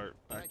shoot a dart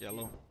back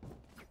yellow.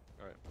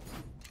 Alright.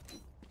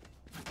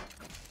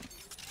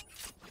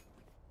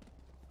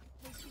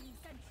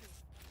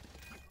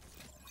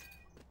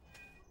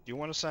 Do you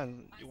want to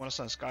send? You want to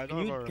send Skydog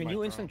Can you, or can my you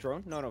drone? instant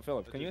drone? No, no,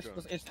 Philip. Let's Can do you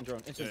drone. instant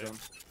drone? Instant Yeah. drone.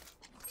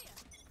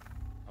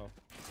 Oh.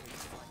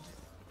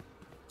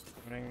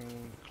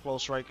 Running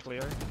close right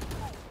clear.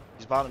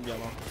 He's bottom yellow.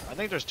 I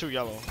think there's 2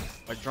 yellow.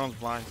 My drone's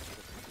blind.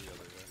 The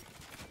other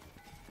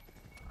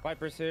guy.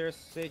 Viper's here.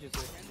 Sage is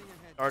here. Scanning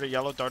ahead. Darted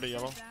yellow, darted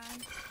yellow. Down,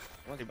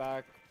 One's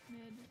back. mid.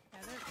 Yeah,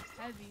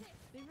 they're heavy.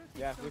 They rotate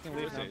Yeah, so we can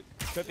leave fast. now.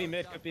 Rotate. Could be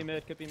mid. Could be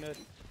mid. Could be mid.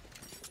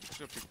 Let's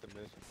go peek the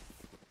mid.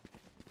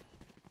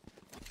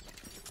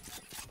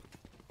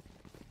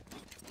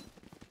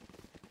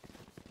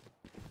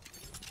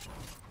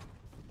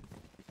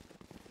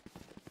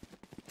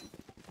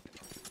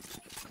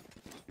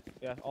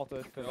 Yeah,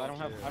 alted because I Oh, don't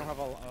have yeah. I don't have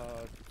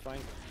a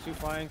flank. 2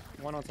 flying.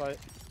 1 on site.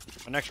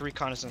 My next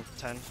recon is in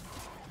 10.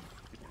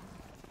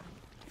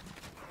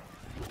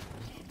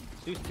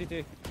 2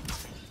 CT.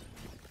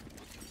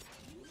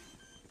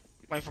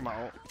 Playing for my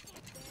ult.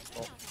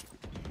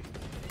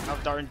 Now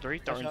darting 3,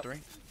 darting shot. 3.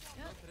 Yep,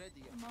 Ready.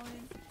 I'm all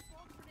in.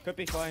 Could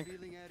be flying.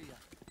 Revealing area.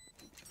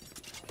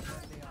 There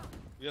they are.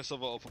 We have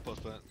Silva ult for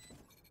post plant.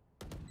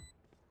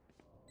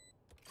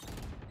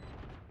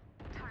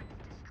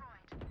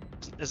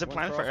 Is it One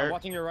planned for cross. I'm air?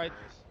 watching your right.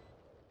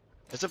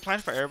 Nice. Is it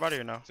planned for everybody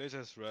or no? Sage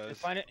has res.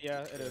 It's fine.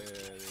 Yeah, it Yeah, is.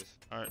 it is.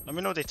 Alright, let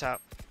me know if they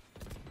tap.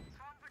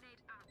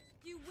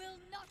 You will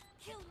not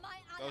kill my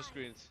No ally.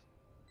 screens.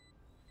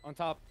 On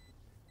top.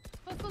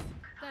 Close, close.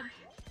 Dead.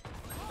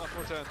 Not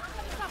 410.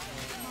 Top.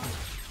 Come on.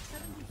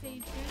 70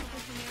 sage. They're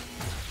pushing it.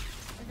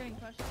 They're getting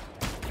pushed.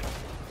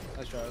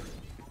 Nice try.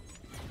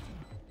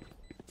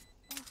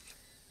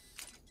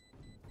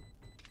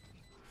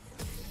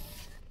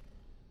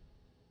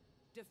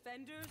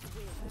 Defenders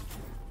win.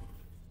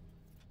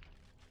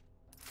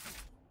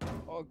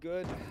 All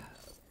good.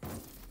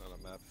 Not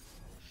a map.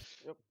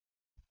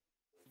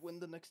 Win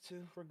the next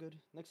 2. We're good.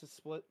 Next is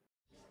split.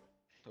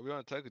 Are we on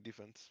attack or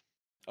defense?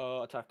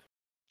 Attack.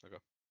 Okay.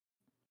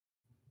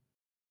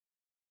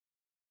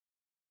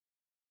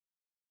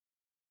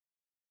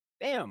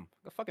 Damn!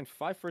 Got fucking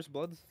 5 first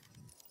bloods.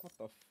 What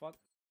the fuck?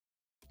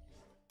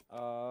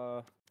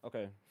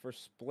 Okay. For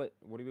split,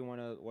 what do we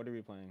wanna? What are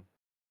we playing?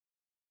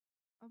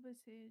 I'll play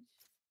sage.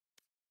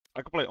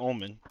 I could play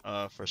Omen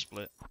for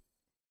split.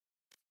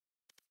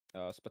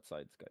 Split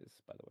sides, guys.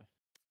 By the way.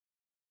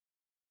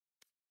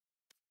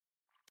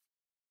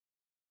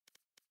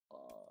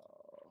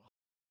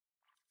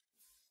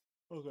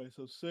 Okay,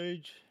 so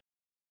Sage.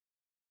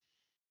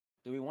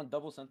 Do we want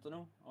double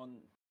sentinel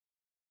on?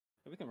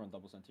 We can run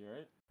double senti,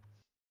 right?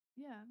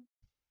 Yeah.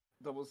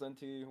 Double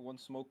senti, 1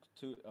 smoke,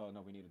 2. Oh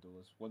no, we need a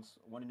duelist. One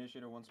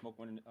initiator, 1 smoke,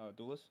 1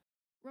 duelist.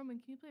 Roman,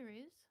 can you play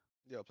Raze?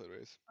 Yeah, I'll play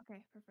raise.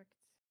 Okay, perfect.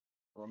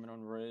 Roman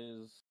on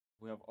Raze.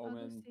 We have go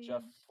Omen.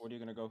 Jeff, Sage. what are you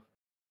gonna go?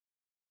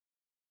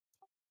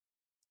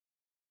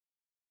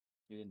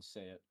 You didn't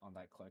say it on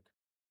that click.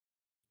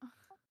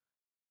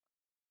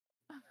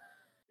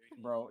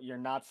 Bro, you're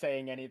not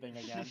saying anything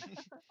again.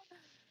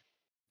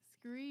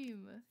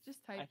 Scream.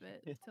 Just type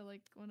it to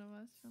like one of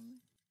us.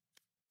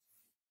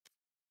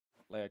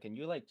 Leia, can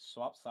you like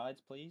swap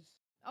sides, please?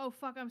 Oh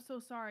fuck! I'm so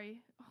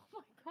sorry.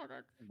 Oh my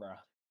god. Bruh.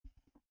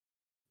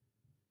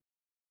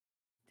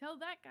 Tell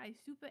that guy,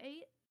 Super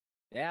 8.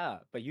 Yeah,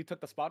 but you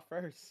took the spot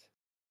first.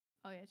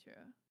 Oh yeah, true.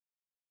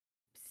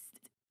 Psst.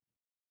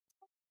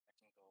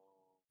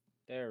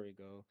 There we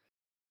go.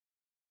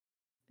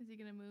 Is he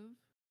gonna move?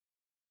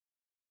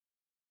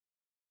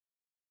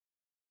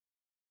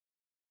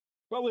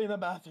 Probably in the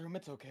bathroom.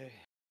 It's okay.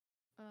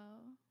 Oh.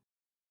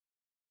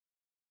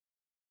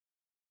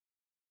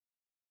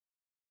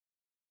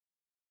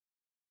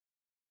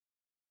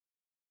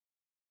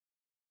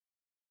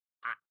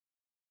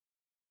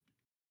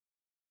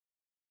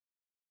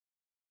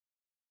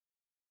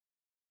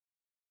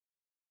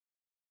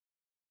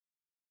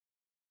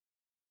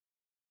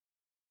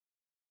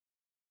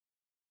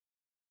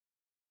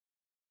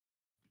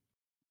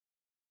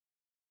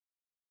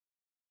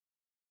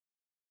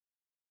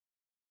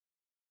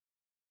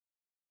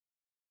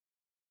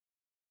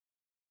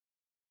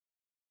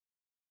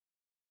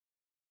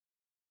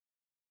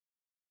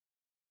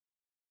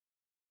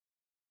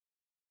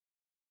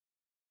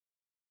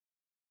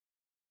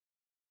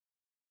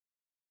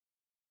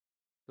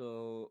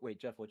 So wait,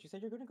 Jeff, what you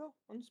said you're gonna go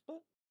on the split?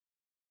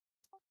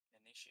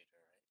 Initiator,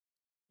 right?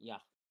 Yeah.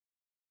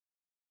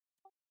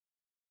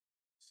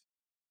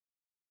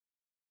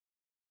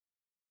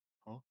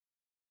 Huh? All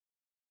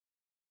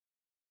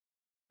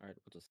right.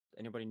 We'll just.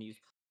 Anybody needs?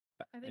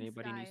 I think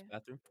Anybody needs Sky.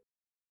 bathroom?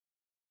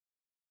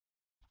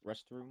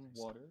 Restroom,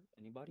 water.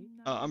 Anybody?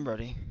 No. I'm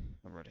ready.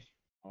 I'm ready.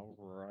 All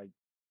right.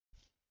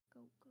 Go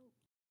go.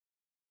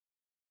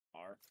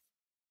 R.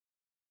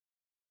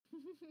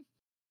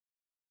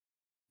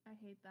 I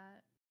hate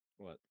that.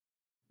 What?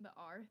 The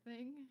R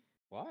thing.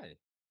 Why?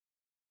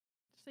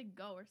 Just say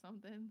go or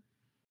something.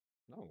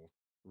 No.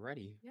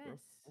 Ready. bro. Yes.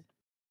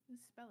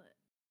 Just spell it.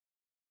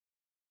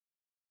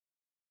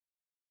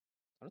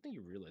 I don't think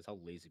you realize how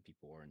lazy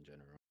people are in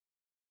general.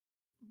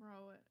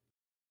 Bro.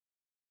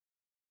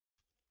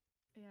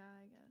 Yeah,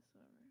 I guess.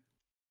 Whatever.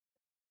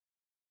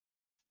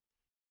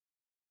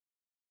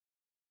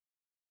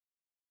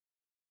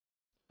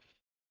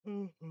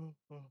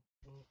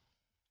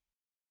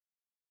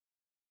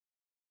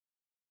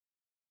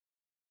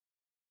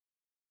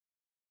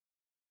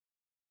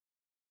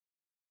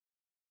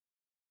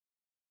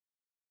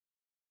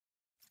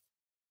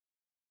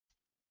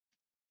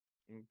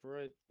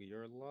 Bright, we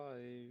are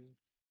live.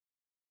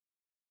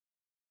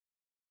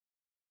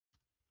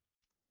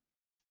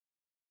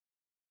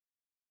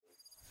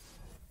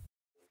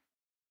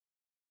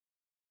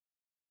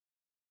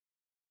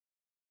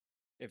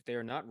 If they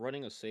are not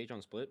running a Sage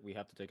on split, we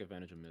have to take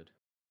advantage of mid.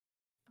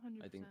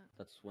 100%. I think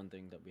that's one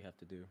thing that we have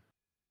to do.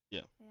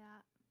 Yeah.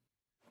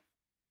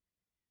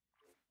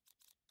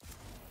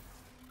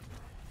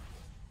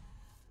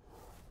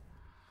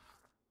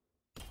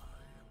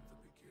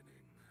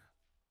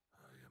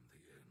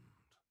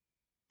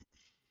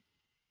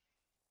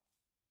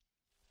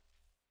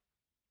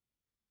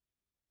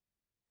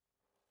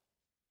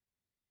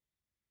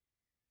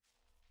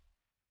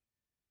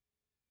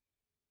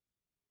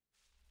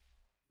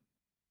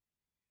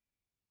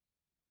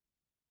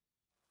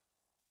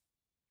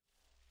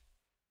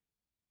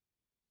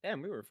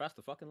 Damn, we were fast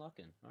to fucking lock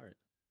in. All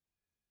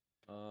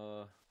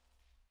right.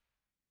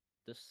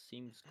 This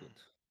seems good.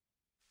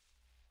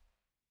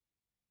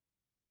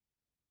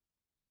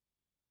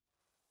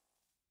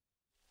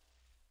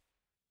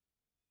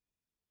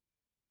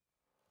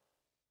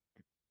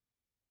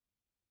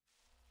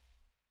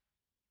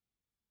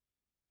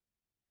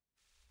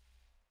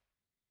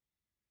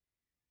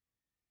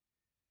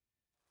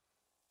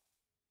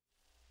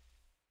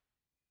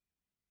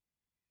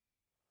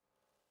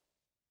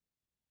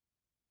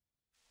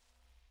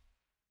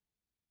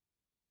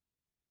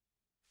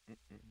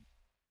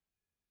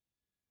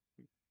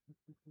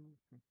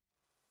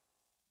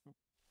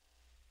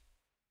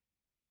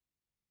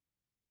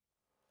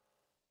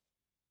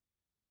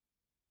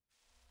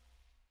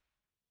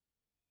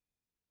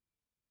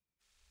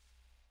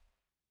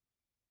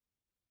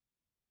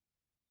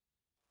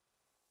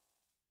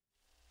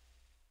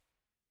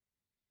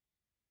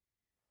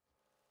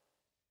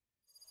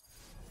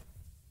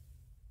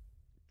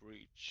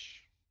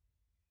 Breach.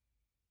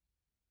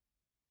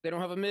 They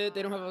don't have a mid.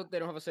 They don't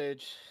have a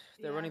Sage.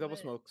 They're Yeah, running double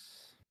but-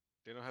 smokes.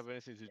 They don't have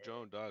anything to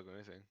drone dog or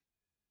anything.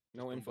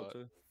 No boom info bot.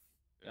 too.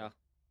 Yeah. Yeah.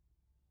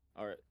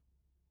 All right.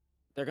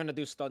 They're gonna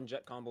do stun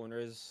jet combo, and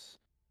there's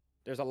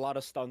a lot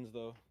of stuns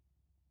though.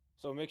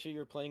 So make sure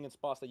you're playing in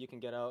spots that you can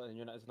get out,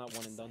 and it's not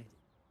one and done.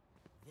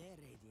 Their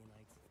radiant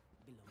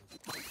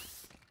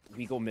belongs.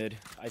 We go mid.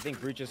 I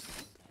think breach is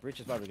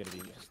probably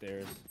gonna be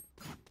stairs.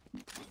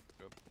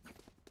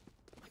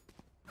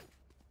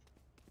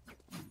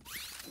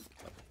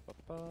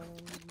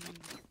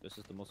 This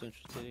is the most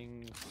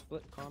interesting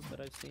split comp that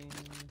I've seen.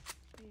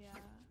 Yeah.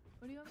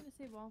 What do you want me to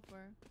save wall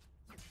for?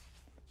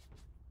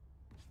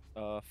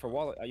 For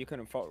wall, you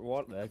can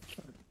wall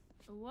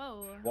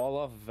Whoa. wall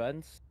off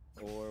vents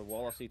or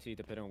wall off CT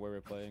depending on where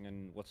we're playing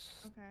and Okay.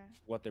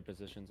 what their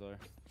positions are.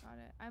 Got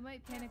it. I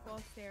might panic wall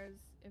stairs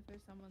if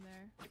there's someone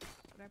there,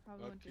 but I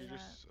probably won't Can do you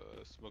that.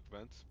 just smoke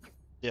vents?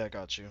 Yeah, I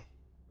got you.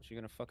 She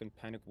gonna fucking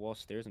panic wall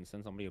stairs and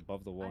send somebody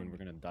above the wall, and we're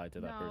gonna die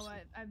to that no, person.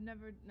 I've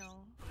never.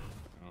 No.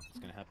 Oh, it's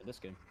gonna happen this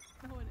game.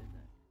 No, it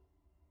isn't.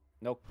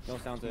 Nope, no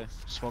sounds there.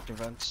 Smoking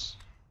vents.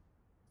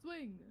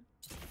 Swing.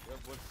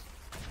 Yep, what's...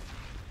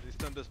 They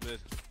stunned us mid.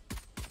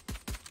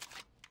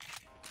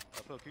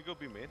 Phil, can you go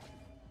be main?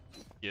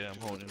 Yeah, I'm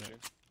holding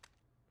it.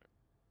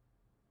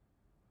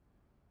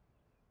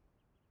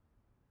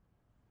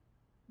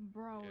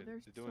 Bro, Yeah, they're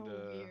they're so doing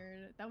the-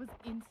 weird. That was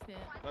instant.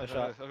 Nice,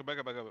 shot. nice. Okay, back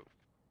up, back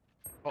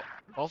up.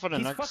 All for the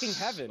He's next. fucking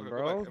heaven, Okay,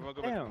 bro. go back. Everyone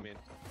go back to Damn. main.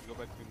 Go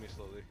back to main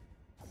slowly.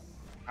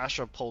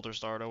 Astra pulled her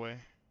start away.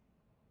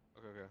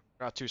 Okay, okay.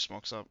 Got 2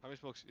 smokes up. How many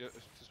smokes? Yeah,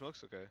 2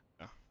 smokes? Okay.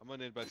 Yeah. I'm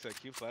gonna need backside.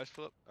 Can you flash,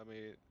 Philip? I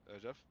mean,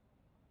 Jeff?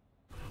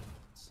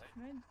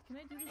 Can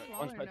I do this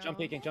wall or no? Jump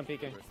peeking, jump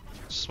peeking.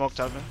 Smoked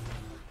heaven.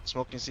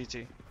 Smoking CT.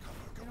 They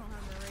don't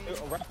have a raise.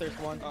 Raptors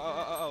one.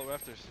 Oh,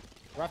 rafters.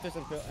 Raptors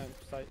and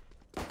site.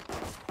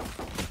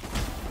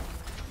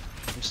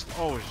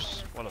 Oh,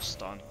 what a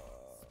stun.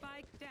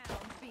 Spike down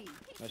B.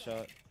 Nice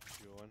shot.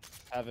 You one.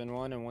 Heaven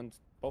one and one,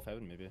 both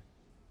heaven maybe.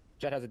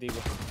 Jet has a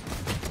deagle.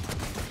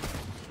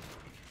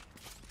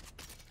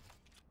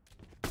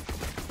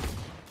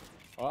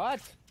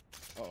 What?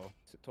 Uh oh,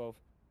 12.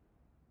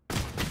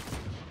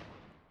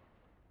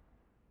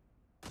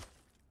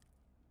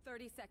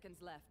 30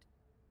 seconds left.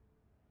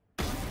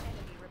 Enemy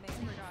Oh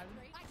remaining. my god.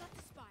 I got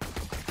the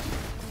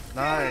spike.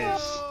 Nice.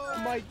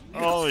 Oh my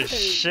Holy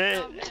shit.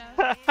 Top,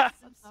 yeah. Top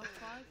spot.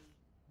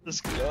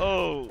 Let's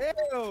go.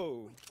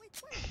 Ew.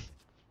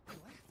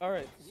 All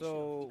right,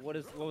 so what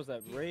was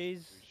that?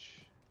 Raise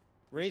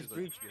Breach is like-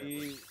 breach yeah, B,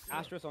 breach,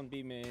 yeah. Astros on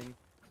B main,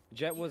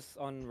 Jet was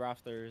on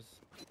rafters.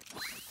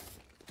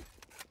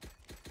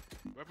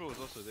 Rapper was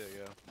also there,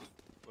 yeah.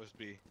 Was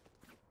B.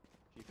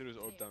 He threw his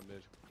orb down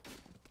mid.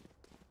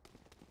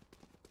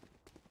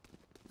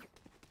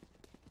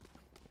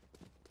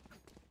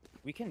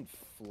 We can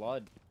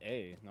flood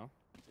A, no?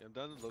 Yeah, I'm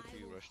down to low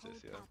key rush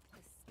this,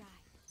 yeah.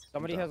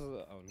 Somebody has a,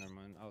 oh never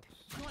mind. I'll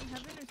You want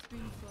heaven or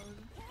screen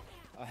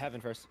slowed? heaven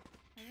first.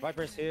 Heaven?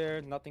 Viper's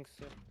here, nothing's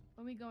here.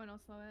 When we go in, I'll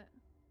slow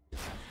it.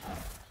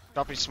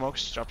 Dropping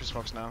smokes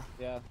now.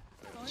 Yeah.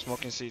 Slow it?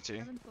 Smoking CT.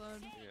 Heaven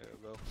slowed. Yeah,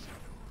 well.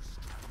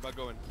 about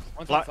going.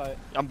 One's Bli- on site.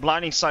 I'm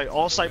blinding sight.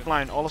 All sight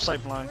blind. All of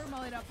sight blind. We're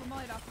mollied off. We're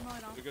mollied off. We're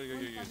mollied off. You're good, you're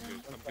good, you're good, you're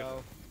good. I'm good.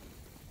 Go.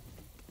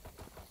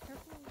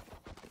 Careful.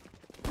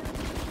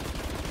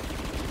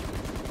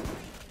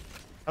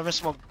 Heaven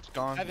smoke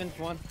gone. Heaven,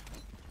 one.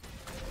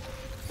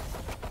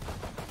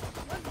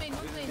 One's main.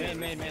 One's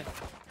main. Main.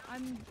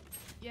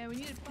 Yeah, we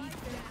need a peek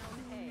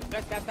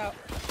there. That's out.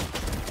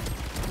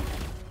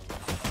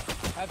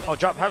 Heaven, Oh,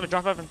 drop heaven.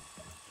 Drop heaven.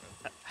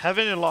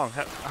 Heaven and long.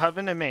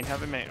 Heaven and main.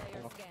 Heaven main.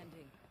 Player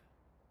standing.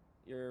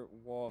 Your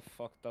wall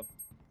fucked up.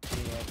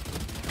 Yeah.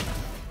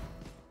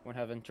 One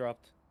heaven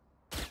dropped.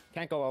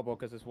 Can't go elbow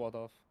because it's walled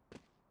off.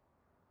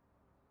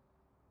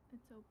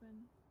 It's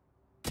open.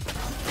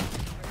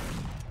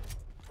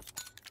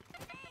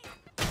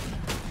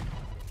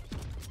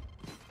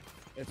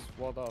 It's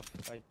walled off.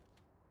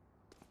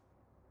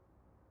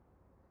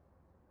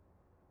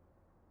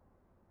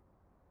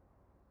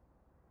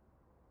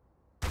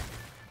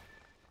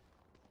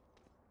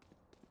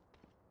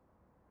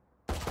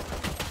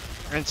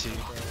 Anti.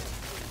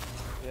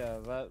 Yeah,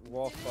 that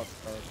wall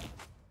fucked up.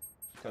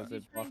 Because Did you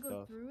it try and blocked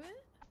go off. through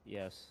it?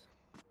 Yes.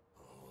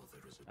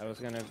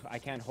 I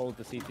can't hold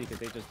the CT because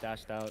they just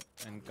dashed out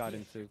and got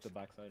into the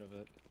backside of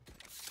it.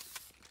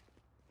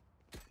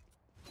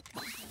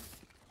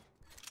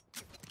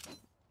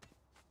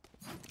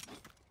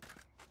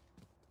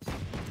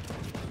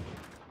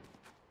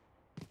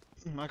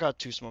 I got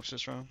 2 smokes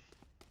this round.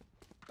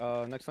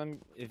 Next time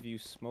if you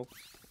smoke,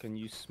 can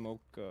you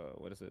smoke,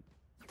 what is it?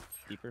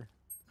 Deeper?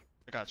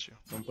 I got you.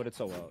 Don't put it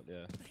so out,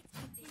 yeah.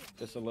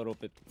 Just a little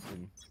bit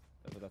in.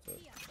 That's it.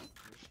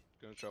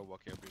 Gonna try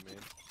walking up your main.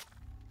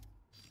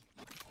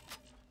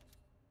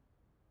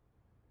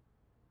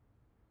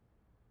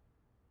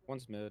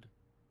 One's mid.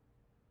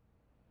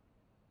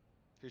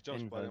 He's jump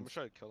spotting. I'm gonna Invents.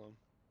 try to kill him.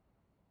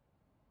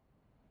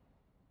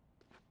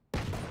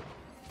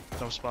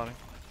 No spotting.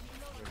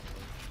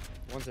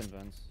 One's in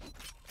vents.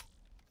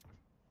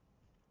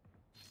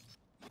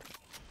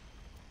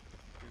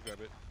 You grab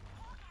it.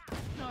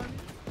 No, I mean,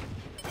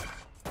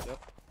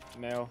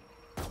 Male.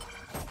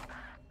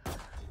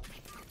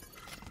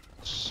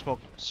 Smoke.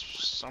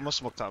 I'm gonna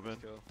smoke top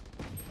mid. Kill.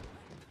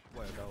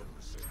 Wow, that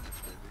was crazy.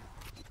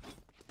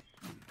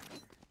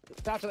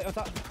 Top, on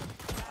top.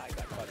 I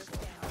got clutched.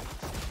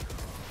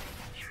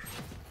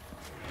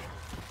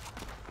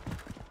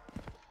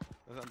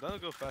 I'm done to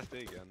go fast A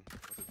again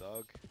with the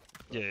dog.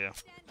 Yeah.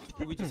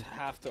 We just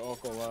have to all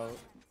go out.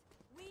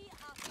 We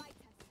are fighters.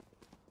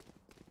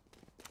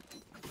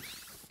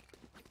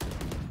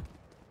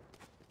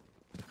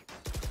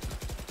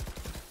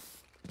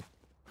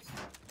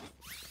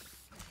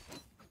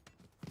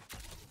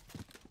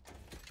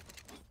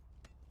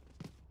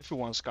 If you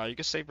want Sky, you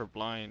can save her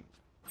blind.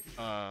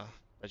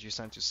 That you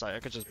sent to site. I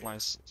could just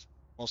blind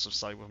most of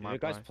site with If my you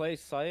guys blind. play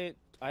site,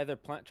 either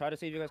plant. Try to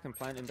see if you guys can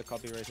plant in the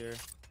copy right here,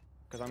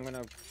 because I'm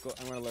gonna go.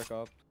 I'm gonna lurk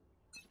up.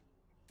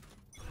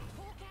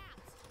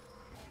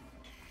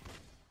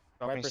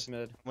 Dropping Viper's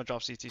mid. I'm gonna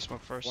drop CT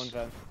smoke first. One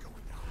vent.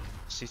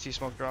 CT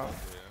smoke drop.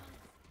 Yeah.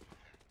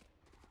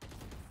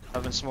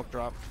 Heaven smoke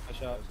drop. I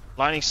shot.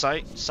 Blinding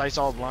sight. Sight's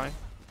all blind.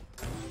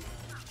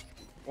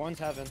 One's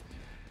heaven.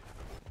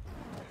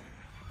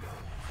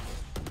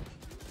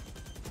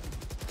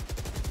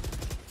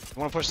 You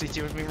wanna push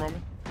CT with me,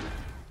 Roman? I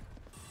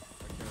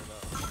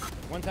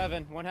cannot. One's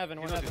heaven. One heaven.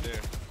 He One knows he's heaven.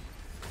 there.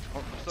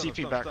 Oh, Stun, TP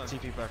stun, back. stun.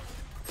 TP back.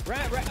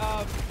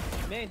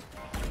 Main.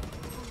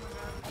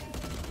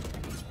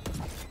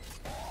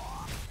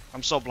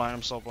 I'm so blind.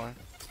 I'm so blind.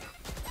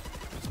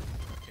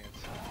 Can't.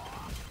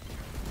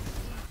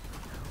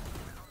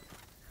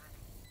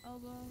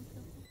 elbow.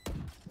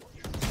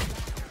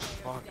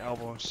 Fuck,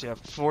 elbow. Yeah,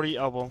 40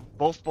 elbow.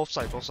 Both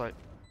side. Damn.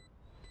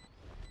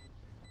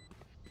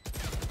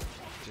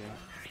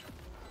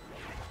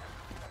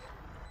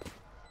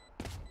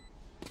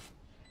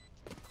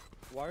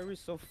 Why are we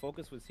so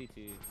focused with CT?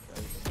 Guys?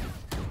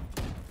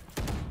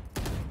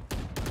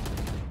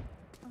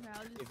 Okay,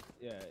 I'll just.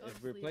 Yeah, I'll if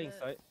just we're leave playing it.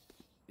 site,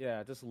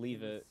 yeah, just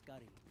leave it. No,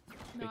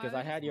 Because I I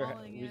was had just your,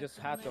 following we it, just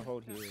and had then to I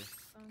hold got- here,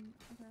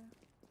 Okay.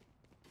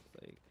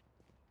 like,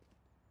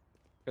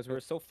 because we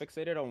were so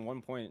fixated on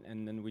one point,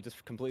 and then we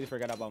just completely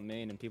forgot about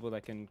main and people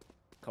that can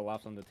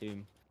collapse on the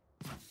team.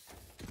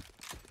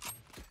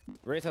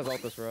 Race has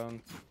ult this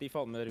round.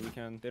 Default mid, we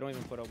can. They don't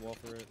even put up wall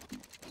for it.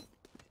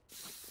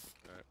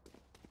 Alright.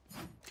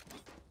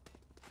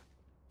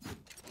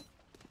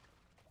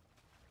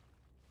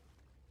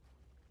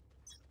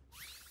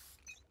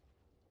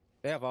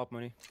 They have op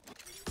money.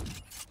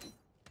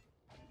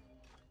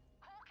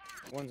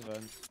 One's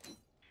vent.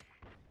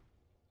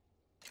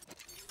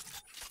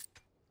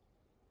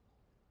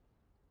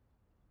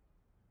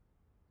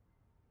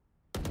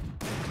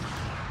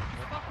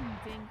 Fucking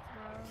dinked,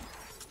 bro.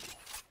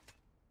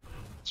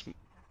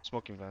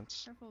 Smoking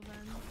vents. Careful,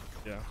 Ven.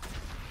 Yeah.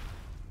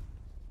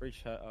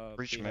 Breach,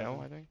 Breach B mail,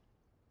 heaven. I think.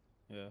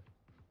 Yeah.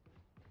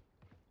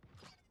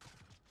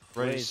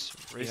 Raise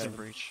and heaven.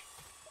 breach.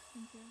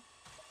 Thank you.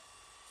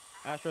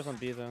 Astra's on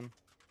B then.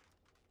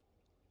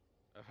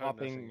 I've had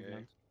Hopping nothing, eh?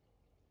 vent.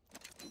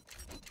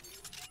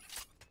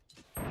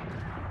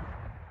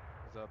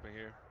 He's hopping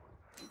here.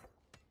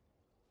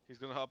 He's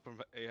gonna hop from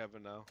A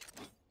heaven now.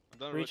 I'm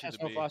done Breach rotating has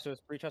to no B. flashes.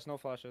 Breach has no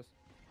flashes.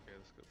 Okay,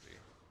 let's go B.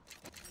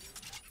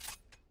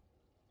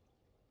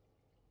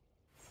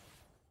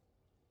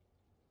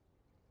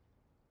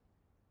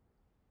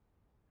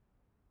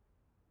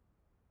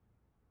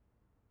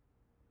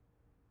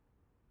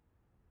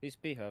 He's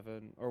B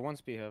heaven. Or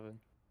one's B heaven.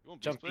 You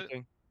want B Jump split?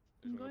 peeking.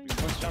 He's I'm gonna going.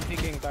 B. One's jump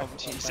peeking back.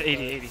 He's back 80,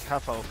 side. 80,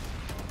 half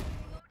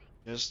health.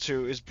 There's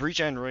two. Is Breach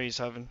and Raze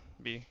heaven?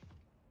 B.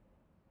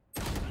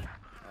 She's holding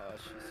I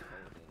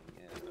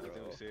it, think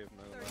bro. we saved.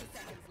 No, 30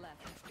 seconds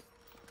left.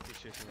 he's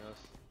chasing us.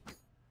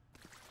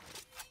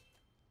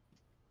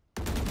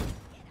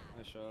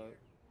 Nice shot.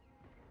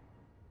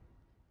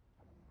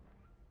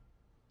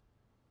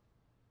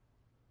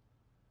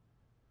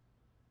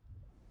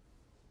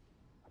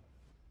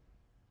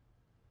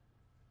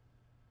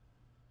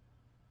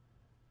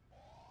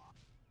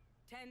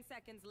 Ten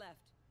seconds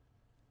left.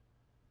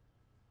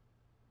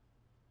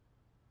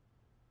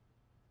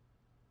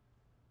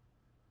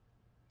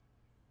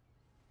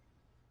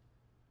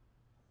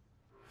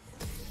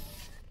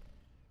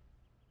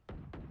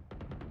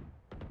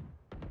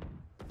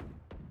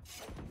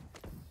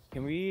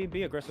 Can we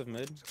be aggressive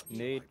mid?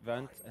 Nade,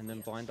 vent, and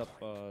then blind up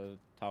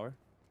tower?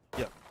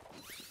 Yeah.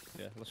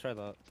 Yeah, let's try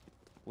that.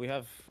 We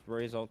have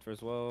Raze ult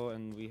as well,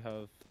 and we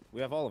have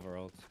all of our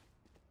ults.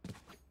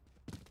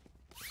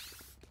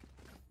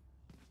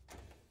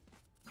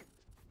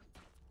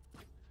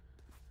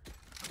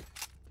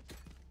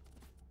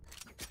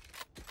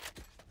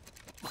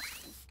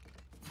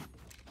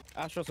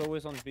 Astra's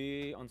always on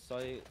B, on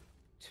site,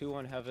 2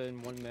 on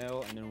heaven, 1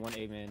 male, and then 1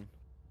 A main.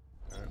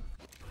 Alright.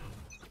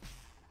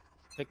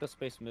 Pick the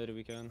space mid if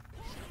we can.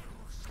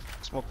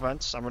 Smoke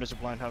vents. I'm ready to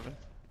blind heaven.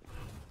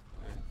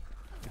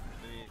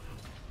 Any-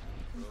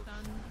 I'm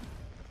stunned.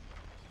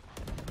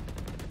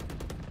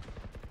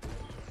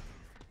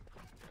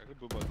 I could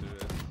boob out through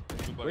this. I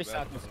could boob out Raze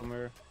back. sat me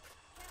somewhere.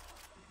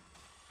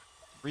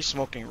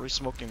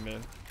 Re-smoking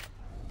mid.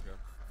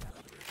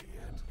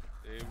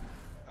 Dave,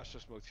 Astra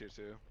smoked here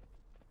too.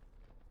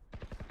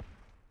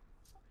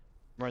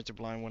 I'm ready to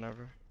blind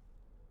whenever.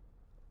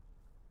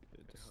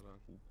 Dude, this Hold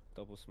on.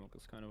 double smoke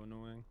is kind of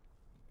annoying.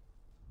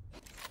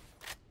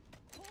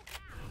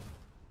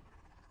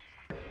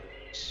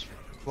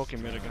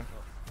 Smoking mid again.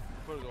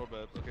 Put his orb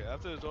up. Okay,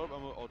 after his orb,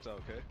 I'm gonna ult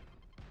out, okay?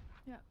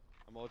 Yeah.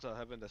 I'm ult out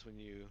heaven, that's when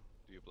you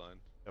do your blind.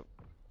 Yep.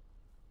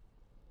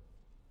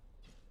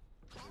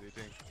 What do you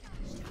think?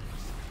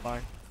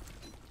 Blind.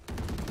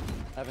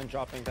 Heaven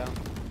dropping down.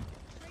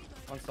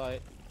 On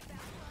site.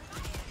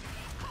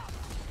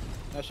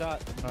 No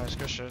shot. Nice,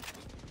 good shit.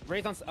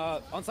 Raze on site.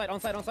 Yep.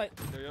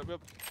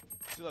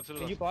 To the left, to the Can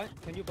left. you blind?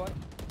 Can you blind?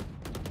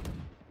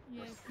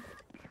 Yeah.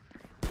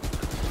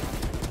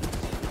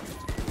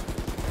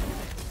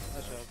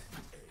 Nice shot.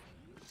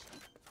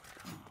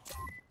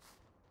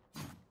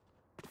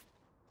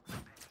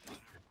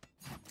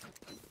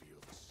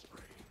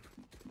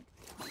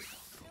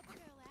 Help a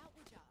girl out,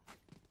 would ya?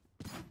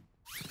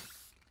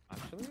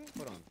 Actually,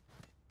 hold on.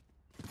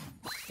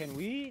 Can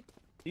we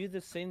do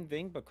the same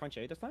thing but crunch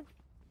A this time?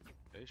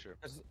 Hey, sure.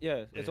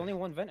 Yeah, it's Yeah. only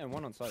 1 vent and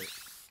 1 on site.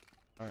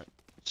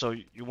 So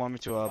you want me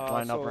to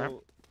blind up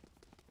ramp?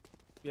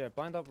 Yeah,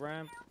 blind up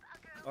ramp.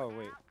 Oh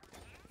wait.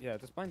 Yeah,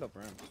 just blind up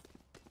ramp.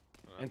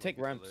 I'm And take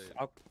gonna get ramps.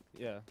 delayed.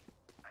 Yeah.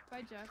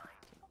 Bye, Jeff.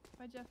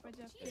 Bye, Jeff.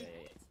 Yeah.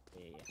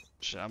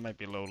 Shit, I might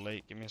be a little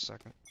late. Give me a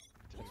second.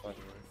 That's fine.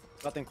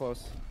 Nothing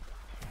close.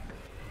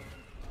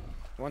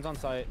 One's on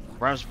site.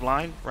 Ramp's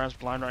blind. Ramp's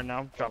blind right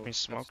now. Dropping that's-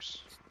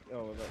 smokes.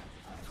 Oh,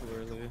 that's too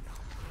early.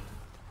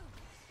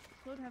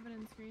 Load heaven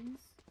and screens.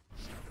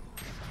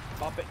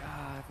 Pop it.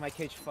 Ah, my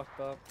cage fucked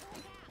up.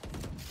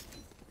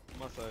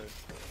 My side.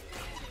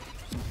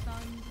 I'm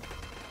stunned.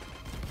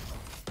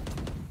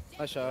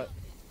 Nice shot.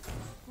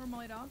 We're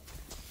mullied off.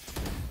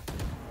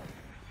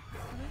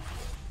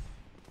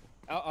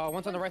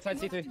 One's on the right side,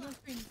 CT. No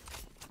screen.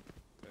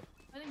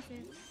 I think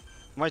safe.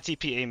 My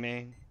TP A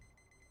main.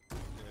 Yeah,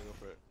 go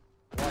for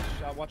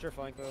it. Watch your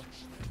flank though.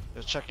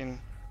 They're checking.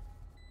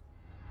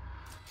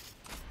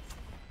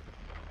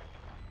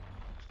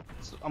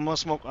 So I'm gonna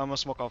smoke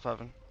off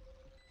heaven.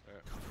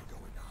 Alright.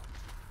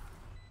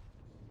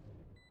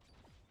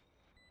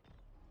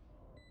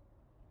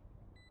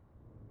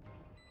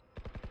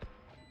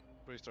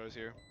 Pretty stars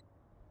here.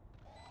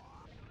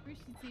 Reach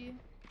the T.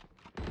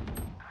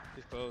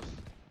 He's close.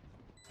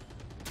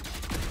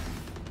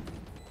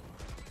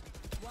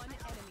 One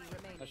enemy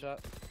remaining. Nice shot.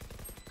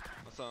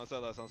 On side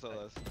last.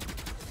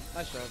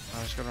 Nice shot.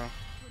 Nice, good round.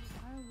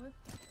 I whiffed.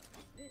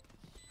 Bitch.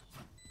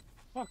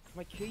 Fuck,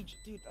 my cage,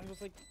 dude. I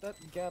was like, that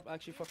gap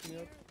actually fucked me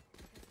up.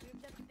 We're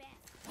the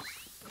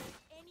best. Don't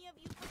any of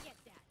you forget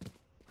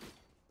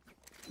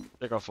that.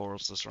 They got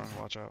forwards this round.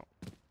 Watch out.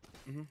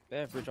 They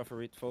have breach off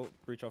a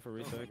breach off a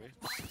retake.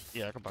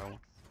 Yeah, I can buy one.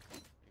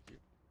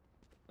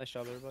 Nice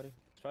job, everybody.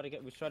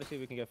 Let's try to see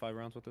if we can get 5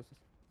 rounds with this.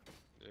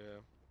 Yeah.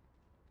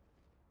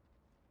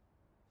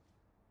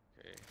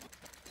 Okay.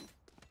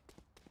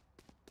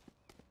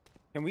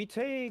 Can we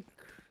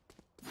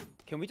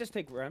just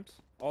take ramps?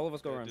 All of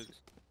us go Yeah, ramps.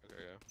 Okay,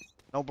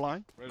 No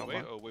blind. Right No away?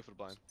 blind. Oh, wait for the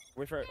blind.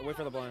 Wait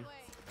for the blind.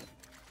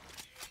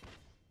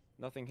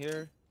 Nothing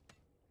here.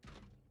 Give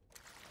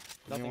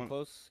me Nothing one-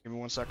 close. Give me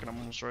 1 second. I'm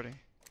almost ready.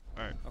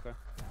 All right. Okay.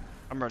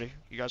 I'm ready.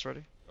 You guys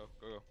ready? Go,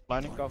 go, go.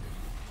 Blinding. Go.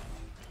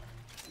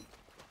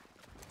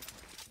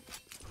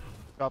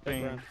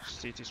 Dropping. ground.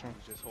 CT smoke.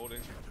 He's just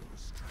holding.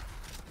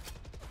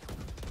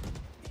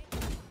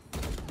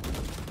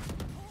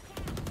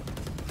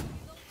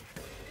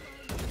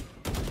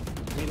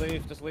 We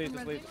leave. Just leave. I'm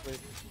Just ready. leave. Just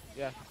leave.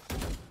 Yeah.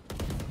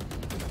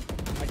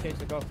 I cage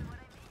to go. Okay,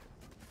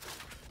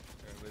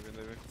 leaving.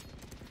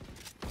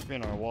 Be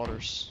in our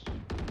waters.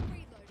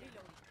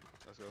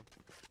 Let's go.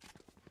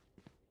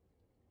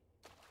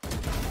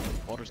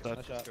 Waters dead.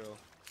 Nice shot. Let's go.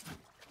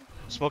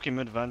 Smoking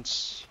mid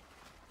vents.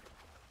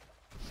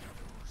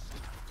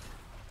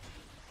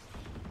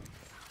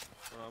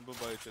 I'm gonna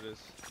buy to this.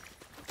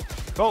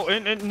 Go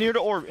in near the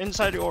orb.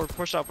 Inside the orb.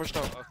 Push out. Push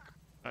out. Fuck.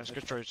 Nice.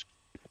 Good trades.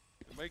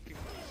 You're making.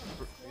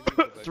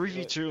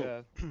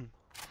 3v2. Yeah.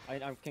 I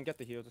can get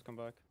the heal. Just come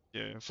back.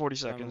 Yeah. 40 I'm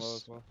low seconds.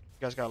 as well.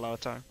 You guys got a lot of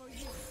time.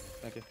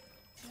 Thank you.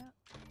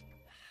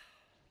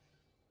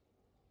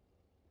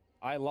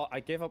 Yeah. I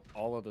gave up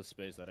all of the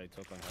space that I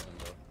took on heaven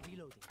though.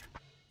 Reloading.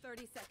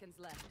 30 seconds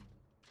left.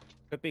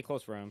 Could be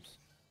close ramps.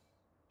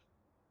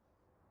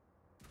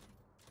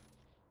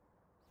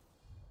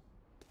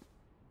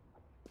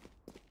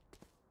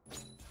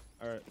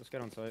 Alright, let's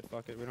get on site.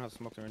 Fuck it, we don't have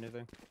smokes or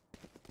anything.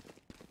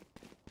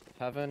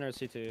 Heaven or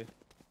CT?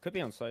 Could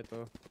be on site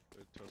though.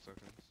 Wait 12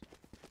 seconds.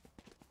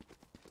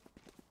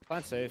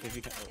 Plant safe if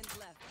you can. Seconds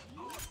left.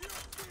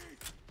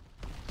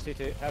 CT,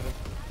 heaven.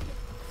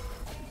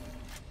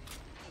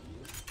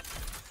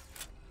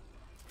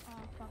 Oh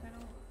fuck, I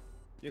don't.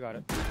 You got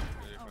it. Yeah, Oh,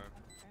 you're okay.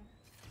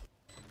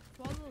 fine.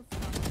 Swallow the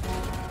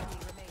stuff. Enemy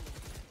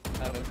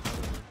remaining. Heaven.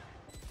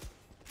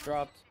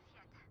 Dropped.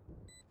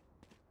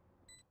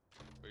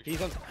 Wait,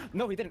 He's on.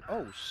 No, he didn't.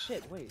 Oh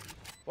shit, wait.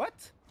 What?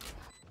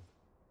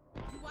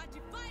 You want to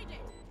fight it?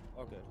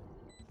 Okay.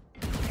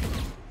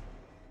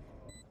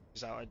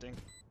 He's out, I think.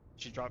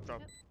 She dropped. You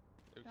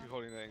keep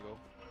holding the angle.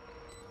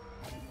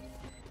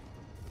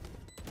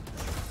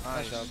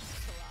 Nice job.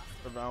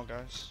 Good round,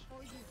 guys.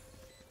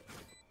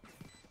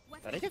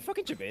 Did I get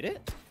fucking debated?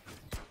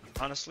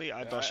 Honestly, I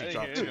Yeah, thought she didn't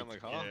dropped hear too. it, I'm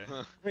like, huh?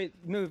 Yeah. Wait,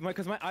 no,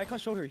 because my icon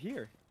showed her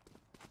here.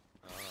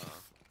 Ah.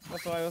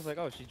 That's why I was like,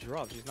 oh, she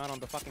dropped. She's not on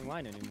the fucking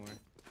line anymore.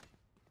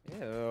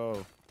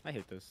 Ew. I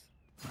hate this.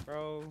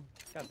 Bro,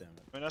 god damn it.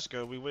 I mean, that's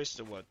good. We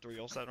wasted, what, 3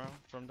 ults that round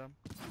from them?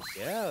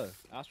 Yeah.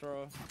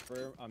 Astra,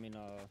 what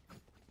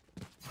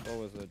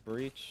was it?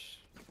 Breach,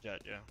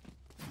 Jet, yeah.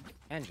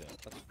 and Jet.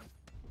 That's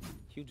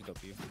huge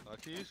W.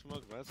 Can you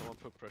smoke vents? I want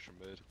to put pressure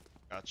mid.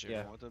 Got you.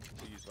 Yeah. I want them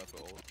to use Viper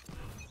ult.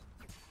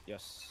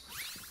 Yes.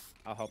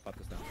 I'll help out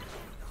this down.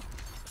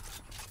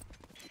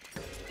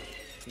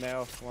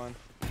 Nail, one.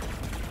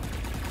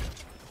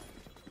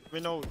 Let me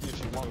know if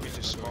you want me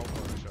to smoke.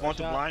 Shot. Want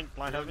to Shot.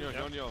 blind heaven?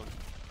 Yeah. Yon.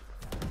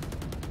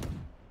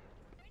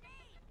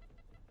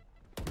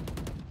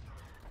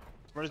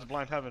 Ready to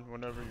blind heaven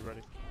whenever you're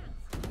ready.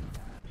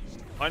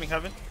 Blinding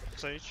heaven,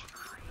 Sage.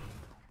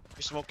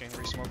 Re-smoking.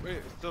 Wait,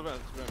 still vents.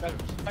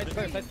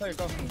 Side clear,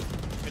 go.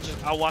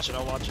 I'll watch it.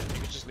 You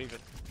can just leave it.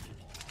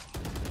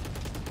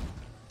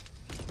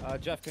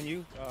 Jeff, can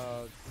you,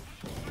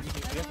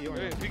 Jeff, you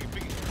Wait, peek.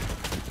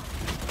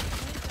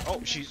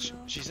 Oh, she's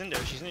in there.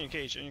 She's in your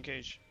cage.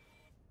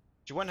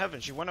 She went heaven.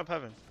 She went up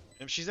heaven.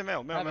 And she's in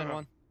mail. Heaven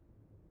one.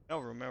 Mail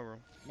room.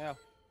 Nail.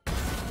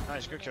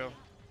 Nice, good kill.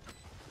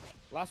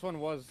 Last one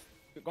was,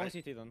 going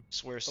CT then.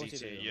 Swear Don't CT,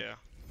 see that, yeah. Healing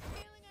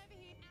over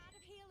here, out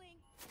of healing.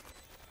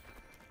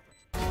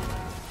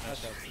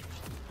 Nice job.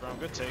 Round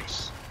good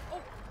takes. Oh,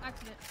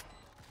 accident.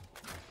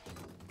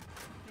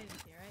 Made it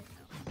here, right?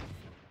 No.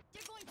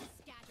 They're going to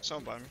scatter.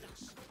 Someone by me.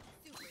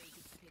 Super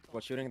easy to pick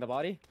What, shooting in the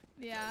body?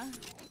 Yeah.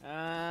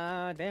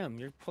 Damn,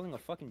 you're pulling a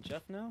fucking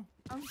Jeff now?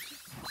 I'm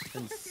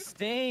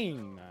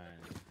Insane, man.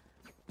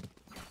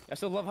 I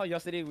still love how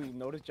yesterday we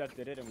noticed Jeff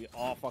did it and we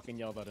all fucking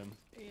yelled at him.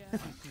 yeah.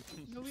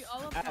 No, we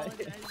all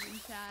apologized in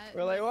chat.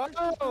 We're like,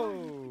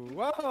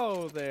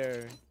 whoa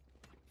there.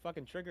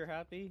 Fucking trigger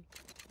happy.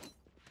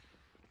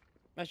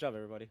 Nice job,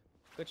 everybody.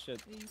 Good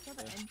shit. Yeah, you saw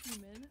the NP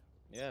mid?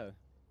 Yeah.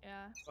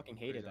 Yeah. Fucking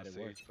hated that it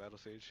Sage, worked. Battle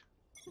Sage.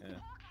 Yeah.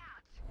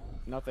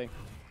 Nothing.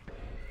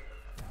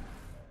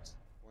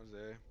 One's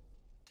there.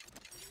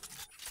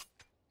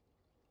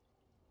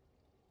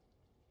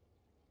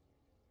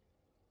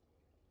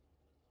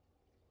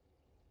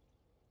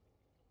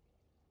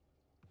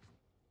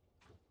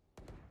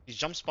 He's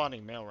jump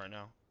spotting mail right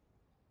now.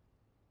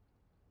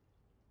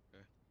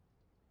 Okay.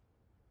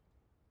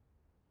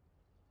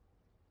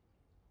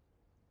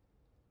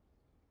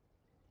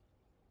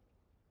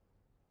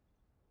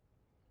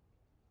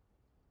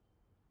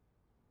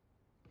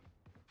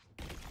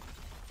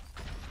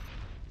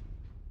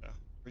 Yeah.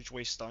 Reach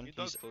way stun. He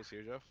does He's close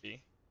here, Jeff.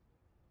 B.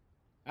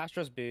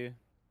 Astra's B.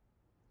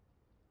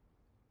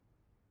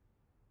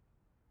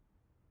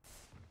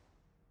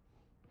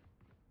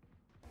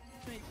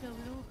 Wait, chill,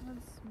 we don't have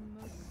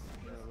smoke.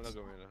 Yeah, we're not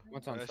going right now.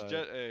 What's on That's side?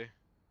 Jet A.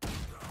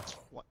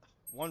 What?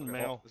 One Okay,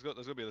 male. Let's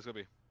go B. Let's go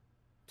B.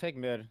 Take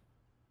mid,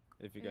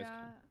 if you guys Yeah.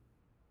 can.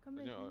 Come On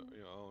in. your, come in.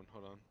 your own.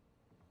 Hold on.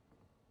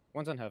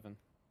 One's on heaven.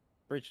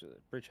 Breach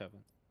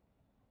heaven.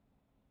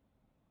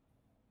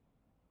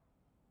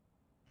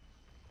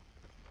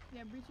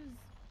 Yeah, breaches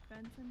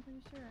fence. I'm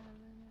pretty sure I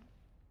haven't yet.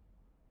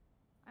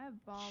 I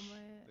have bomb.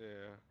 Yeah.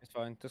 It's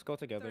fine. Just go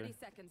together. 30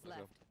 seconds Let's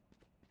go. left.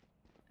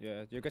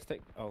 Yeah, you guys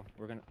take. Oh,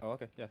 we're gonna. Oh,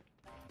 okay. Yeah.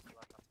 You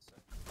want not to say.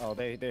 Oh,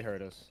 they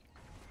heard us.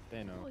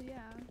 They know. Oh yeah.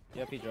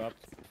 Yep, he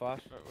dropped.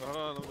 Flash. Hold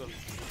on. Let me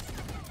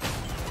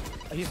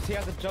go. He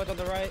has a judge on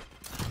the right.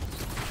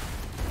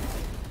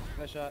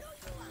 Nice shot.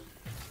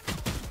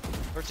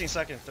 13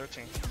 seconds.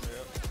 13.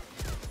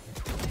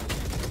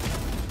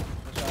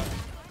 Nice shot.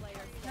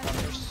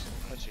 Hunters.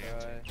 That's you.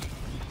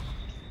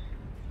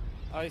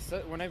 I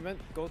said when I meant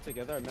go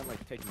together, I meant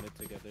like take mid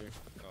together.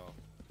 Oh.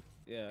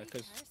 Yeah,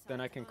 because then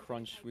I can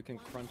crunch. We can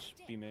crunch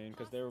B main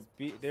because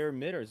their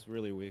mid is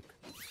really weak.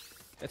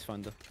 It's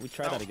fun though. We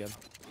try that again.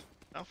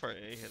 Now for an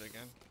A hit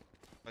again.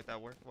 Like that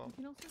work well. You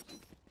can also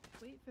just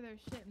wait for their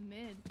shit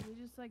mid. We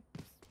just like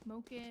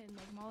smoke it and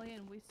like molly it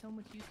and waste so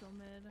much util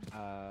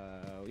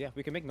mid. Yeah,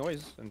 we can make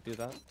noise and do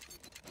that.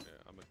 Yeah,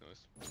 I'll make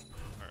noise.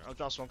 Alright, I'll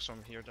drop smoke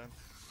from here then.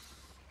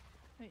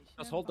 Wait, should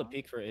I Let's have hold the bomb?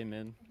 peak for A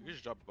min. You can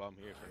just drop a bomb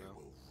here for now.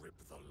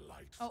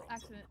 Oh,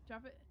 accident.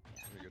 Drop it.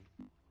 You're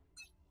good.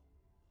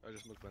 I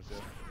just moved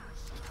myself.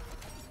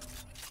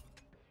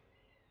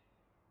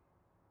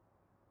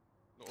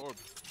 No orb.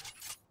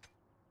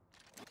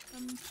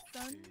 I'm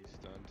stunned. He's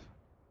stunned.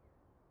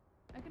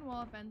 I can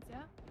wall up fence, yeah?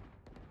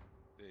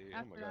 They, oh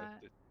After my god.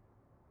 that.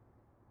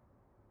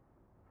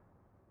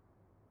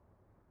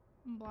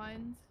 I'm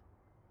blind.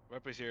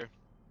 Viper's here.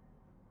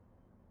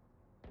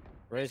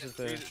 Raise is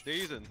there. They're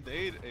using.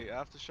 They need a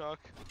aftershock.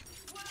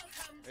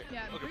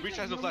 Yeah, Okay, breach Breach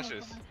has no more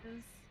flashes.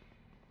 flashes.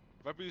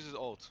 Viper uses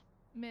ult.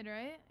 Mid,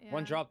 right? Yeah.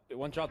 One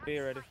drop B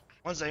already.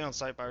 One's A on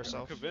site by I'm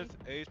herself. convinced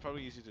A is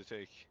probably easy to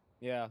take.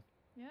 Yeah.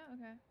 Yeah,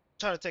 okay.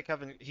 Trying to take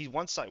Heaven. He's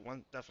one site.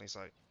 One definitely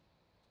site.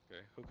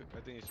 Okay, who could,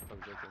 I think you should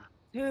probably take him.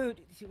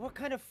 Dude, what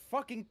kind of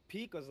fucking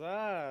peak was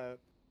that?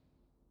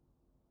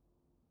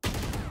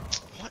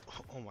 What?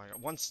 Oh my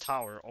god. One's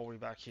tower all the way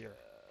back here.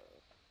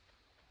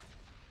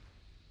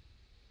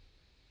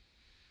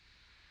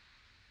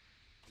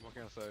 I'm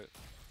walking outside.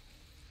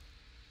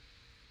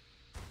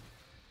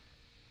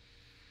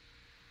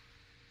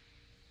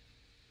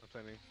 I'm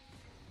planning.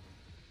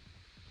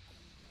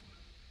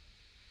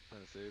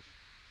 Trying to save.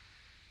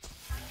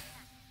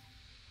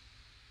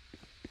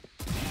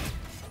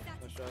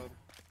 Nice job.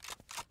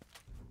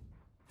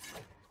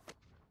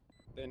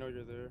 They know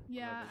you're there.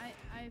 Yeah,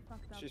 I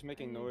fucked up. She's I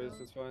making need noise,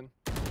 those. it's fine.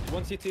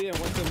 One CT and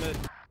one to mid.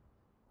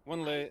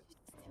 One late.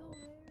 Still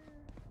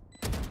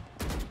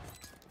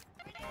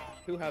there.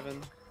 Two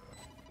heaven.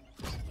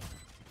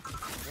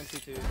 One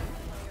CT.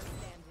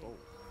 Oh.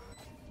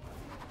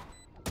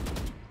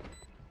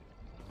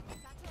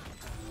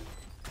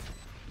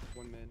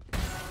 One mid.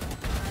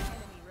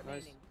 Enemy Nice.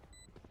 remaining.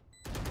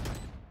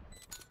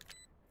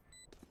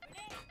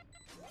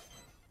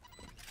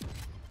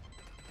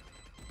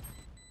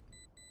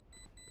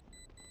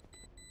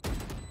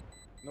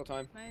 No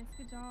time. Nice,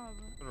 good job.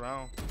 Good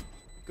round.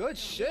 Good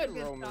shit,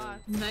 Good Roman. shot.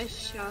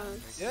 Nice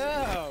shots.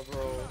 Yeah,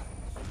 bro.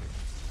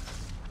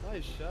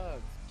 Nice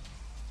shots.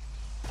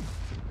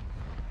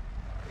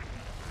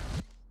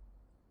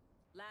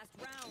 Last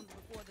round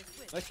before the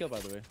switch. Nice kill, by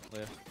the way,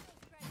 Leia.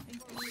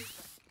 Thank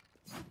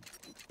you.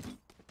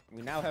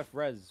 We now have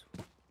res.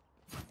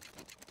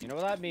 You know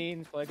what that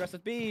means? Play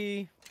aggressive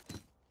B.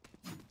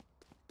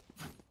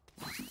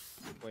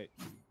 Wait,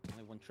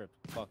 only one trip.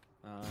 Fuck.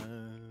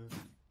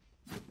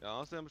 Yeah,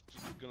 honestly, I'm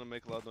just gonna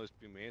make a lot of noise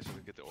being main so we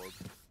can get the orb.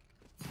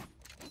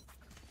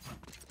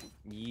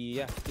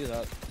 Yeah, do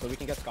that. So we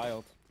can get Sky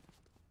ult.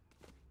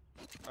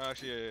 Oh,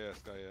 actually, yeah,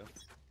 Sky,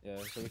 yeah.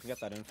 Yeah, so we can get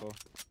that info.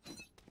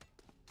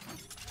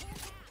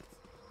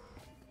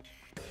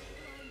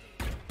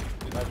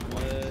 Nice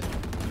mid.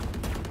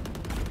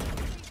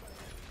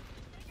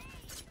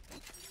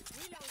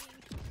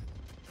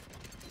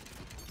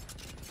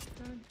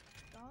 So,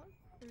 dog?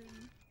 Or,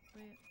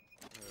 wait.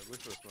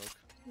 Wait for the smoke.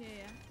 Yeah,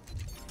 yeah.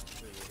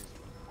 Wait, wait,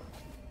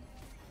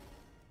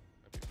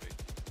 that'd be fake.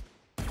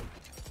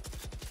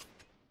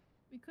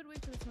 We could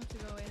wait for the smoke to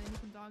go away and then you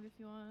can dog if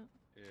you want.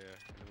 Yeah.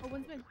 Oh,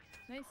 one's mid.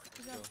 Nice,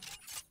 good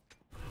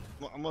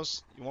job.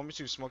 Almost. You want me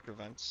to smoke the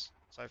vents,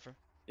 Cypher?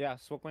 Yeah,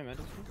 smoke my mid.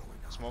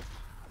 Smoke.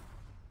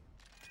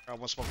 I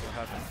want smoke to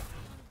Heaven.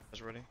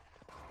 That's ready.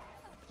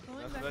 Going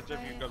That's back that Jeff,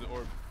 you by- can grab the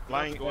orb.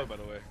 Lying. Go by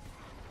the way.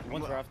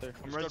 One's after.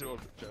 I'm Just ready grab the to.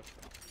 orb, Jeff.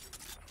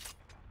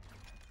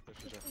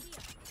 Jeff.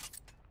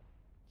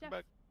 Jeff.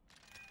 Back.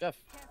 Jeff,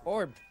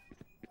 orb.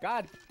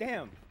 God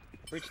damn.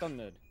 Breached on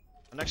mid.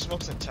 The next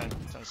smoke's in 10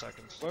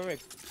 seconds.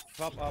 Wait.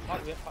 Pop, pop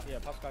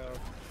Sky orb.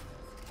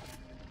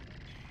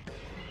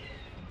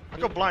 I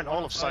could blind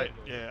all of Side. sight.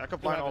 Yeah, I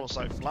could blind all of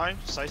sight. Blind,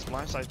 sight's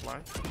blind, sight's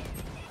blind.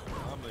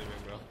 I'm leaving,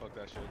 bro. Fuck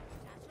that shit.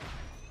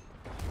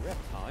 Do we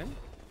have time?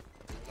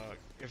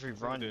 If we I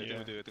think run, we do, yeah.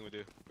 I think we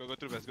do. Go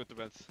through vents, go through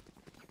vents.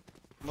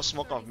 I'm gonna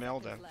smoke off 30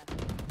 mail seconds then.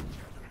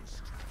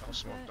 left. I'll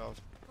smoke out.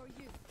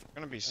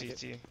 Gonna be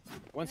CT.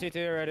 One CT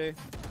already.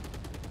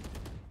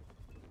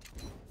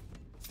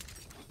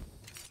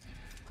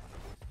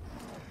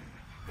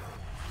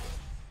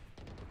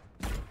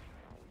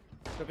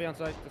 Could be on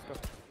site. Let's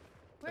go.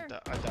 Where? I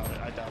doubt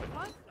it. I doubt it.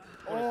 What?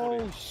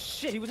 Oh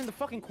shit! He was in the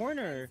fucking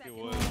corner. He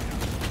was.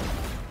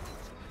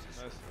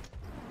 Nice.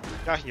 You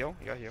got heal.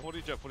 You got heal.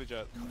 40 jet, 40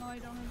 jet. No, I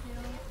don't have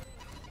heal.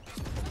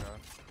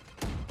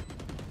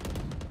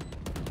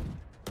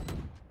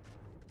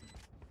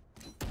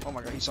 Oh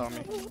my god, he saw me.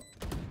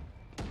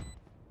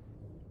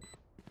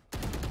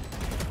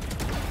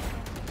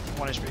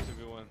 1 HP.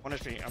 2v1. 1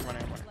 HP. I'm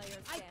running.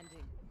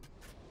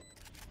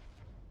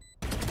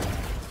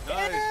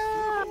 Nice.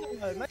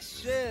 Yeah,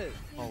 nice shit.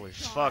 Holy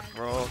fuck,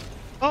 bro.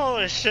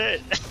 Holy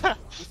shit.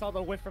 We saw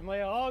the whiff from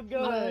Leia. All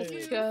good.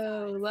 Let's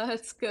go.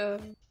 Let's go.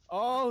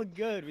 All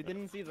good. We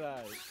didn't see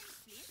that.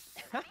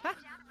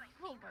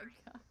 Oh my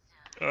god.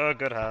 Oh,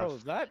 good half. Bro,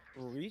 that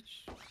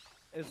reach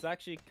is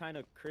actually kind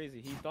of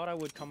crazy. He thought I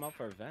would come out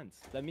for vents.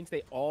 That means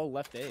they all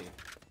left A. Yeah.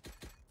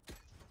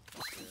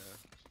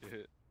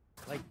 Shit.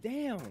 Like,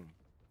 damn.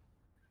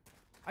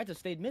 I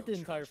just stayed mid the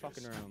entire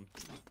fucking round.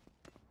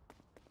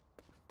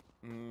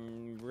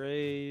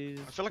 Raise.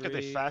 I feel like if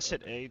they 3. fast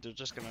hit A, they're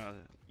just gonna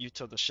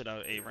util the shit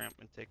out of A ramp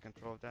and take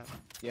control of that.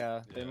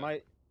 Yeah, they Yeah.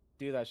 might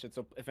do that shit.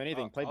 So if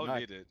anything, play I'll back.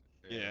 need it.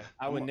 Yeah.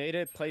 I would nade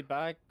it, play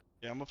back.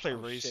 Yeah, I'm gonna play Oh,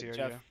 Raze shit, here.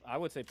 Jeff, Yeah. I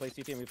would say play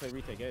CT and we play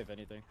retake A if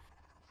anything.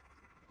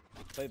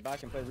 Play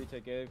back and play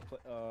retake A.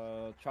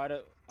 Try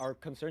to. Our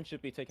concern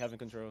should be take heaven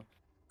control.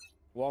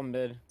 Wall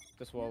mid.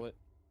 Just wall it.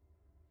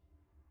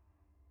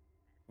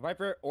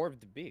 Viper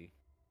orbed B.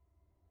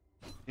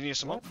 You need a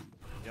smoke?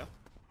 Yeah.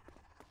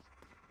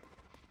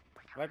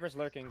 Viper's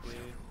lurking B.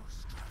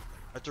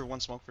 I threw 1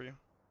 smoke for you.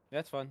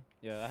 That's fun.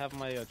 Yeah, I have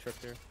my trip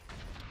here.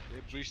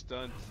 They breach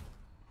stunned.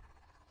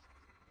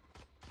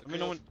 Let me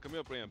know when. Come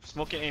here, ramps.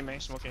 Smoke it A main.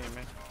 Smoke it A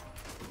main.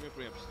 Come here,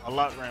 ramps. A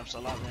lot ramps. A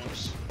lot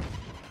ramps.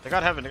 They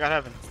got heaven. They got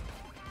heaven.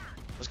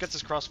 Let's get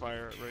this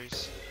crossfire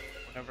race.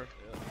 Whenever.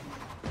 Yeah.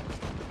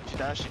 She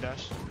dashed. She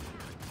dashed.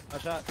 A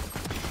shot.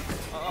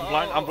 I'm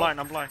blind. I'm blind.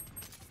 I'm blind.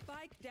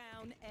 Spike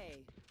down A.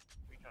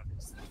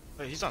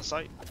 Wait, he's on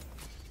site.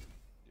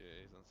 Yeah,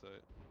 he's on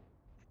site.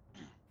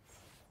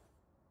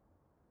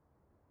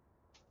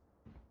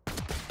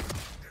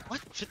 What?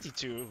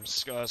 52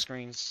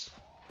 screens.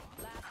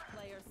 Last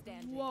player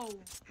standing. Whoa.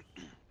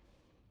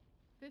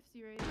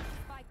 50 right?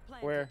 Spike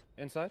planted. Where?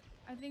 Inside?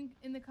 I think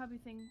in the cubby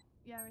thing.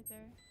 Yeah, right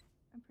there.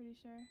 I'm pretty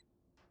sure.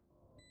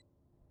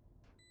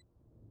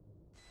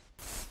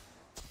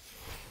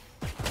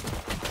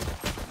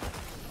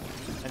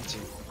 NT.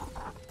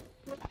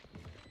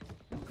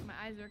 My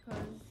eyes are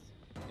closed.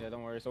 Yeah,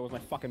 don't worry. So was my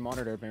fucking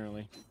monitor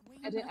apparently.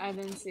 I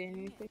didn't see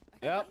anything.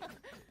 Yep. Last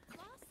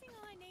thing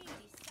I need is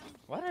some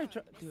Why did I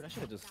try? Dude, I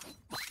should have just.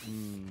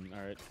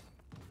 Alright.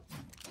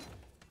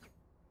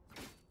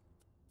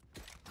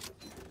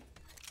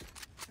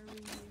 Are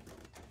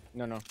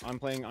we... No. I'm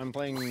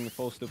playing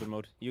full stupid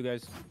mode. You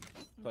guys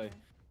play. Okay.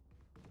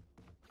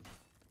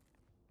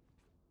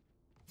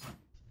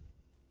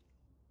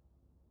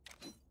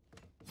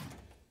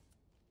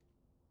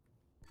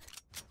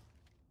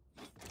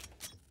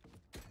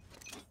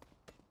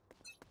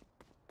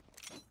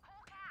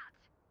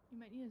 You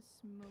might need a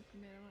smoke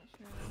mid, I'm not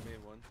sure.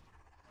 Main one.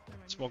 Never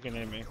mind. Smoking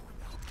in me.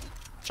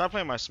 Try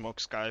playing my smoke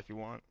sky if you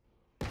want.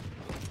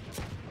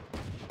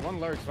 One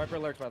lurks. Viper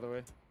lurks, by the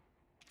way.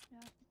 Yeah.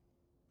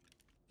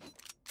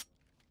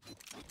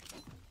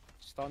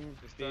 Stun.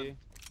 Just B. done.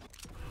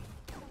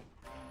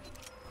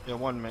 Yeah,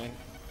 1 main.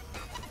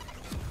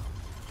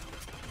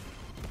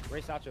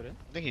 Ray saturated.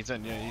 I think he's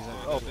in. Yeah, he's in.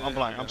 Yeah, Oh, he's I'm in,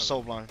 blind. yeah. I'm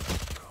so blind.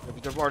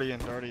 They're already in.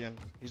 They're already in.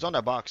 He's on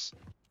that box.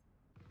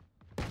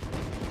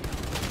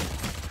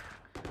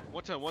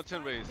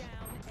 110 raise. Down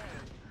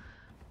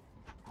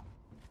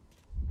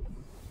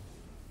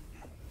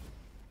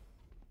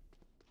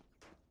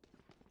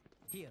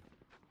Here.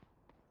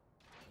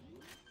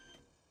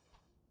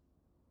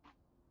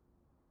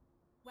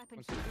 weapon.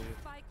 One CT.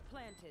 A. Spike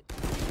planted.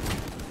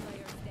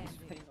 Player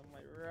standing. On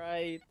my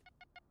right.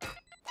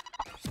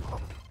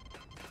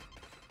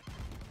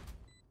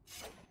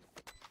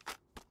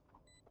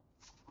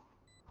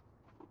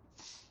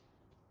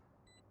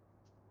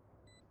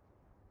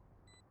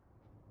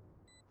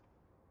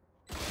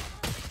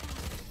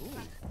 Ooh.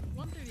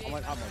 138 Oh my-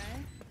 by how the much?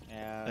 way.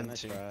 Yeah, And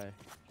nice 2. try.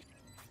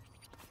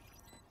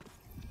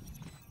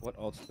 What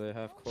else do they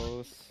have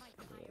close?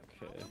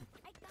 Okay.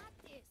 I got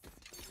this.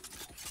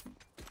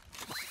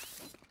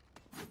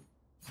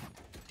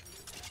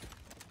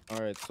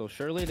 Alright, so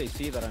surely they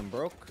see that I'm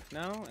broke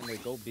now and they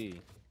go B.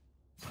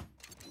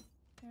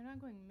 They're not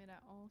going mid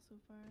at all so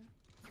far.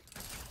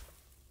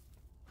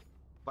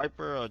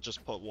 Viper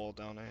just put wall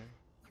down A.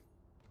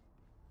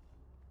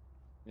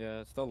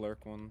 Yeah, it's the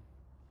lurk one.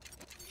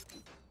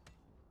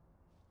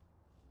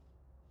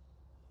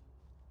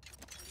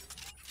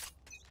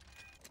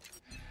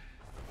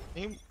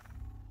 Can you...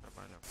 Never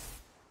mind, no.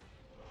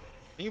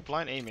 Can you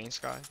blind A main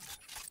sky?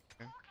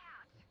 Sorry,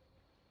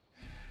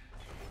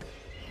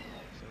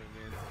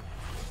 man.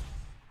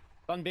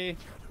 Stun B.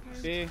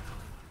 B.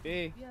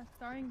 B. Yeah,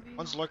 starring B.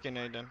 One's lurking,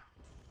 Aiden.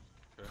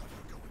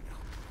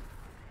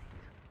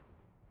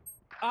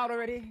 Out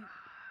already.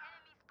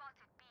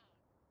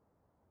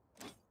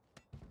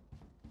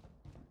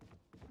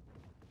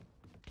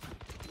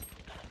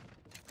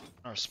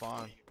 Our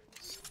spawn.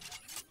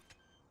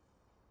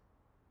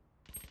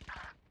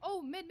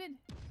 Oh, mid. Wait.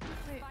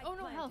 Spike Oh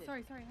no, hell.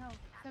 planted. Sorry, hell.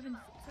 70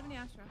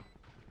 Astra.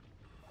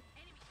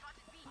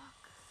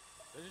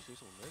 Did I just do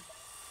something mid?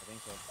 I think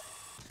so.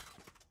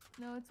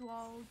 No, it's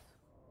walled.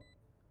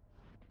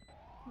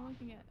 I'm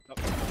looking at.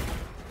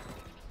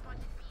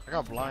 I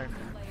got blind.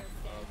 Player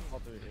standing. All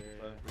through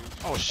here.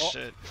 Oh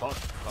shit. Fuck.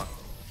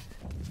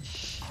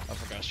 I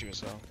forgot she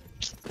was though.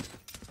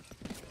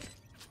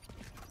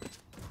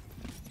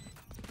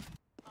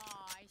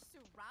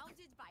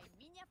 Surrounded by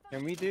Minya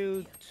Can we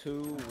do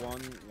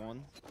 2-1-1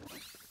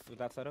 with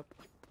that setup?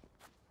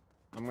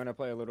 I'm gonna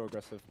play a little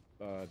aggressive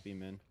B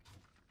min.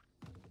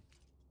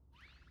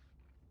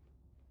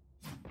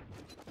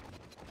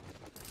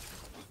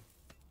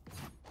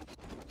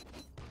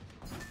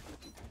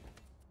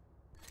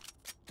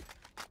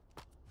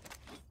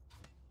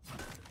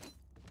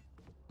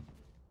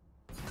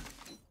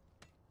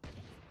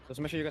 Just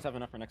make sure you guys have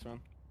enough for next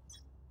round.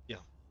 Yeah.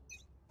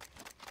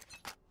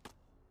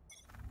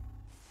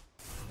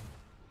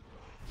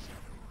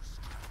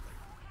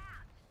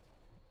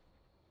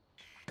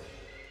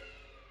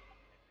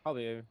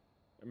 Probably A or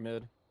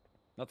mid.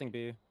 Nothing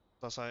B.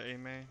 That's like A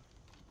main.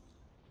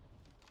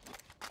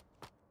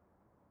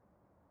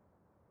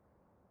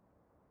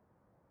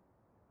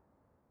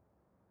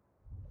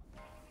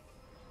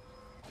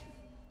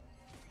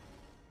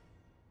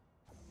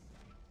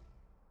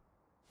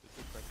 This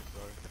looks like a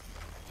sorry.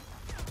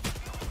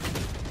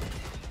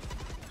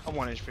 I'm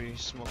 1 HP,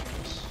 smoking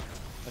this.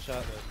 A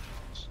shot.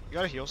 You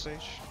got a heal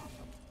stage?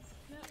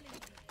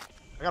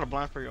 I got a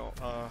blind for you.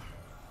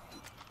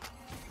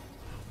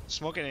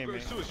 Smoking A Go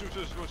main. sewers.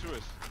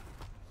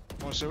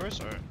 Want sewers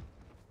or?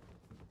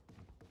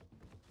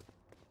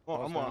 Oh,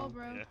 I'm Wall on.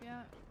 broke,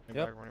 yeah.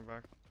 Running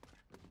back.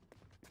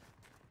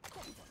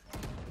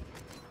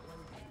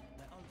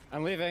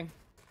 I'm leaving.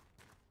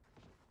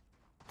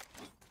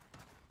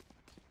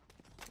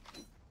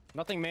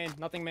 Nothing main.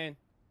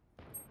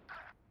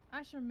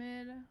 Astra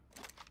mid.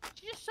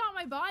 She just shot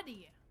my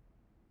body.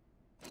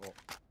 I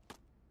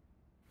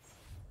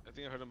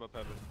think I heard him up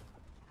heaven.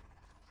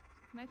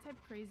 Can I type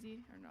crazy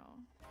or no?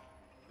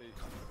 They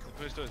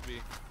pushed us B.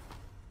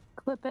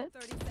 Clip it.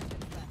 30 seconds left.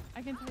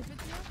 I can type it to you?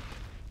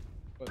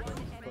 Clip One it.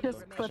 enemy Just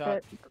remaining. clip Shot.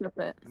 it. Clip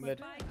it. Mid.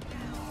 Spike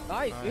down.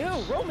 Nice. Nice. Ew,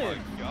 Oh Roman.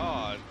 my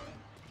god.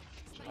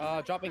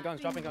 Dropping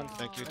guns. Thank you, Gun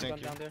thank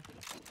you. down there.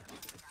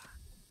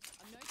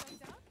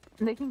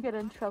 They can get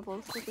in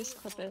trouble, so just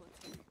clip it.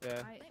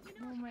 Yeah.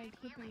 Oh, my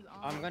clipper is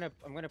on.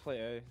 I'm gonna play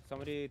A.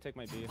 Somebody take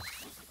my B.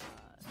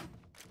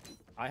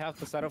 I have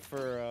the setup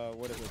for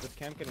what is it? This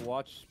cam can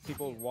watch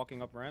people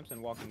walking up ramps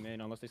and walking main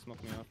unless they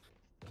smoke me off.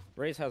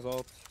 Raze has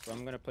ult, so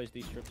I'm gonna place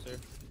these strips here.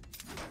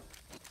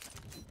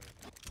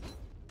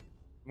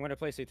 I'm gonna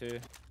play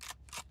C2.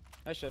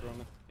 Nice shit,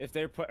 Roman. If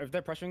they're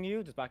pressuring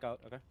you, just back out,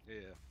 okay?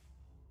 Yeah.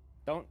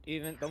 Don't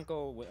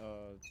go with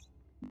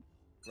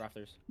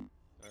rafters.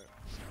 Alright.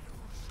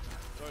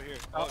 It's right here.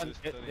 Oh, and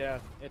just yeah,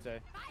 it's A.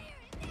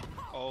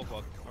 Oh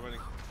fuck. I'm running.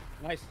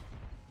 Nice.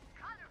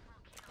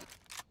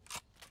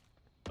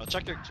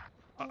 Check your.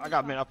 I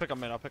got mid. I'll pick him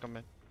mid.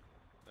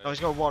 Oh, he's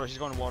going waters. He's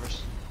going to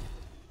waters.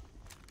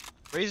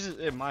 Raze is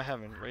in my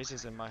heaven.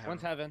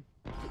 One's heaven.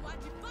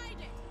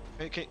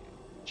 Okay.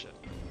 Shit.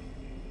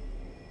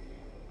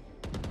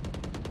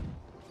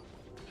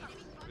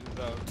 This is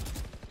out.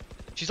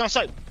 She's on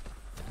site.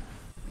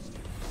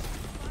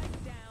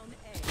 Spike down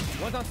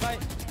A. One's on site.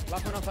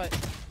 Last one on site.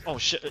 Oh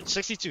shit.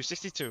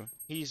 62.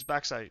 He's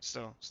backside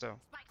still.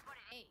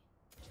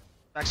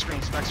 Back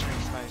screens. Nice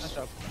Nice.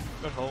 job.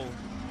 Good hold.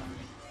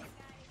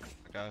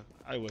 God,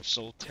 I whiffed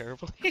so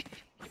terribly.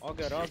 All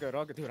good.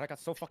 Dude, I got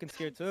so fucking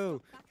scared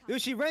too.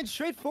 Dude, she ran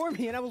straight for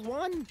me and I was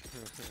one.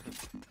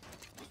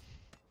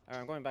 Alright,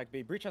 I'm going back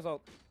B. Breach has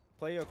ult.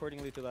 Play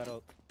accordingly to that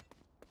ult.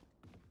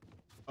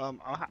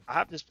 I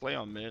have this play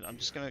on mid. I'm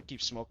just gonna keep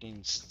smoking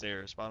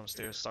stairs, bottom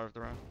stairs, start of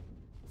the round.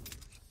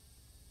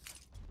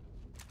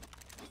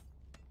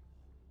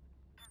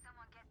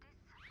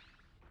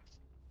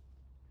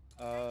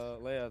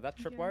 Leia, that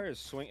Okay. tripwire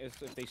is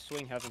if they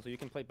swing heaven, so you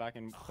can play back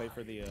and play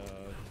for the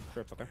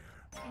trip, okay?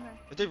 Okay.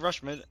 If they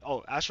rush mid,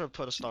 oh, Astra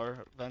put a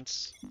star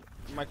vents.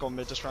 You might go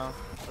mid this round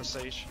for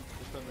Sage.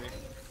 Just on me.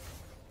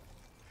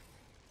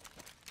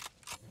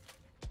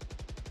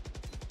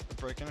 I'm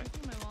breaking I it.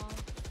 see my wall.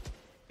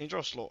 Can you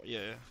draw slow?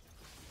 Yeah.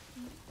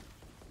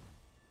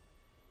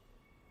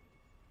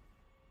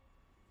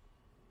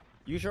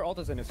 Use your ult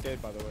as an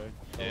escape, by the way.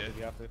 So Yeah. if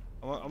you have to.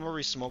 I'm gonna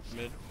re-smoke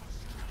mid.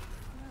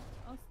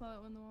 Yeah, I'll slow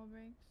it when the wall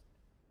breaks.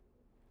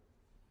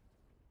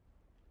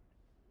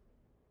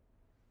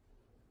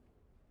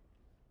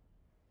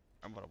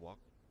 I'm gonna walk.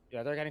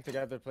 Yeah, they're getting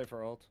together to play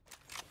for ult.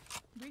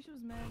 Breach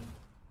was mid.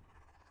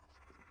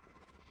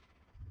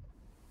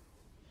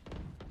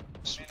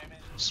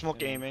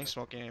 Smoke aiming.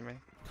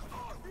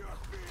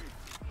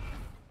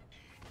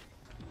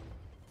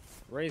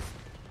 Raise.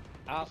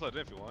 I'll Out. flood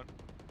in if you want.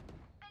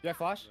 You have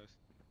flash? Nice.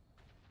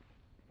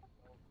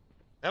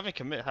 They haven't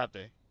commit, have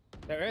they?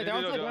 They're Yeah,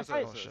 on site, they're they're on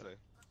site. Oh, shit.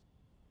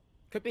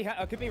 Could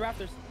be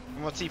rafters.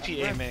 I'm gonna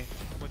TP A main.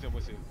 I'm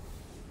with you.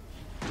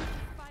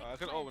 I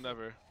can ult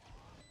whenever.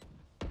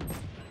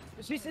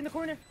 She's in the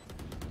corner.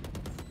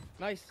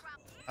 Nice.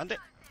 And they...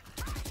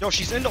 Yo,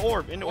 she's in the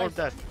orb. In the orb,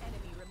 dead.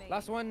 Enemy remaining.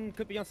 Last one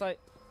could be on site.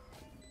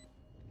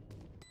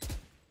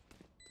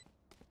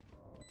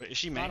 Wait, is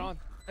she Not main? on.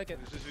 Take it.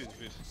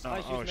 This. No,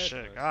 Nice, she's oh mid.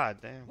 shit. God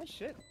damn. Nice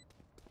shit.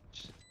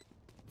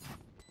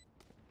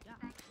 Yeah.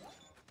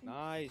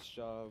 Nice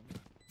job.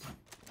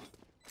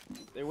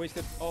 They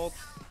wasted ult.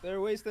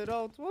 They're wasted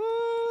ult. Woo!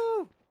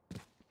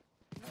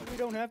 Now we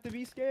don't have to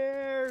be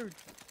scared.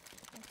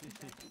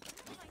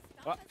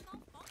 What?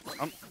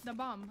 The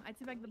bomb. I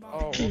took back the bomb.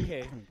 Oh,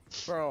 okay.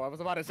 Bro, I was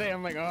about to say,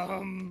 I'm like,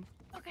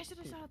 Look, I should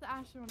have shot at the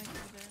Asher when I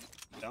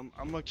got there.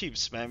 I'm gonna keep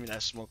spamming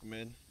that smoke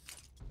mid.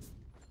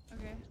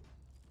 Okay.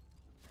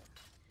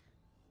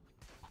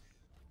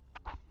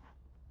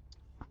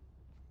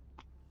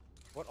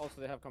 What else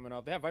do they have coming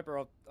up? They have Viper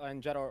ult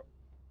and Jet or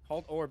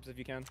hold orbs if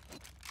you can.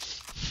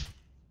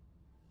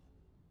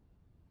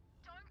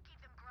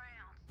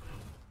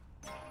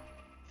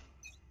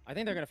 I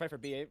think they're gonna fight for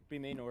B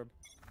main orb.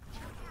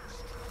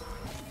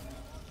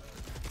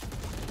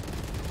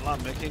 A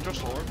lot mid. Can you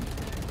drop orb?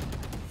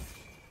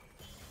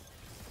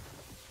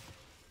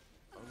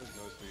 I'm just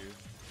nose for you.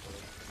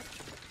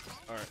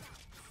 Alright.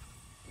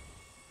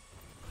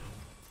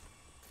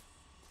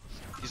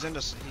 He's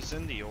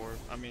in the orb.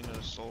 I mean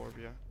the soul orb,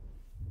 yeah.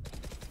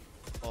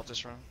 All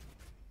this round.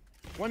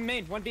 One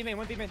main, one B main,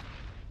 one B main.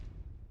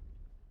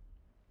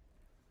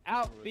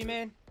 Out, B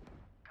main.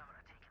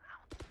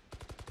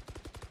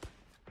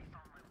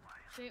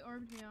 They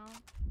orbed me out.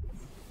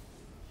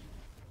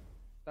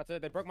 That's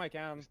it, they broke my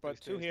cam,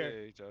 but two here.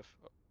 Stay, Jeff.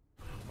 Oh,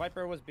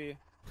 Viper was B.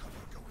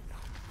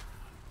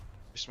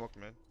 We smoked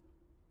mid.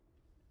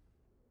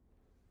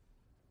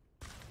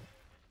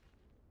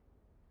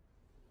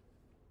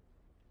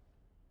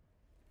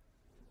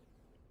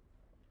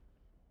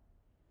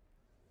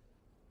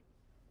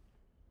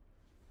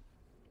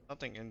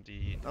 Nothing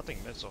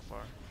mid so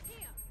far.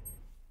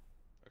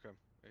 okay.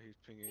 Yeah, he's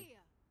pinging.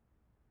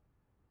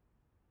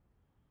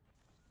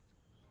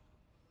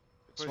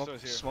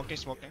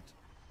 Smoking.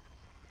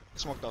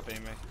 Smoked up A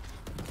main.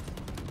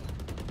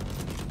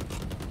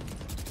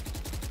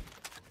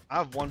 I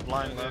have one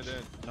blind Yeah, left. yeah,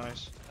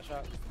 Nice. A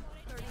shot.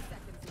 30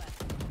 seconds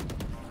left.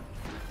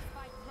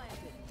 Spike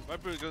planted.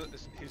 Viper,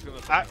 he's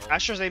gonna.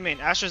 Astra's A main.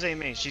 Astra's A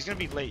main. She's gonna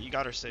be late. You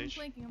got her I'm stage.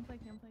 flanking, I'm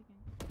flanking.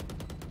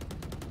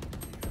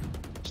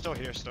 Still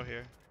here. Still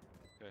here.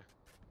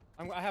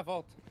 I have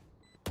ult.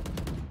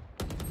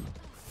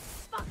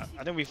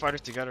 I think we fight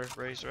it together.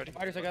 Raise ready.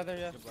 Fighters together,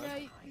 yeah. Yeah,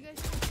 you guys.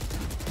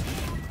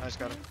 Nice,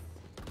 got him.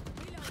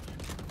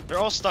 They're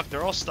all stuck.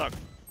 They're all stuck.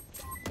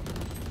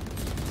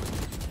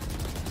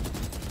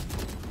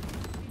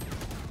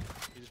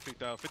 He just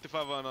peeked out.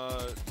 55 on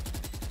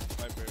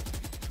Viper.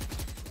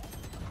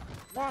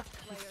 Fuck,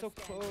 he's so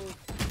close.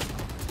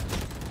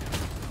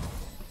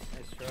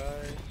 Nice try.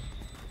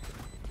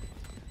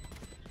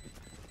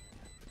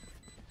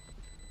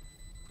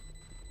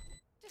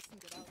 Just some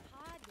good old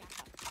hard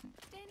yakka.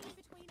 Standing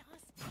between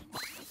us and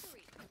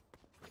victory.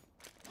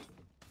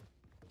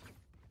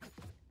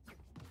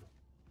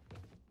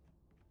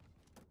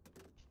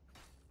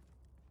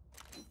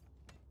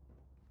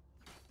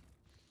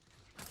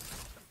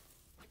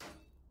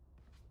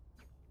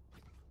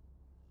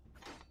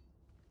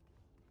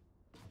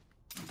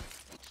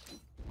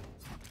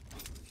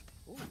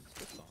 Ooh, it's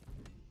this song.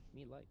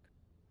 Me like.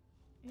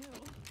 Ew. You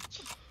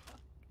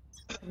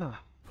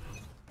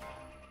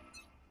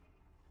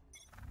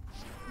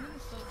in the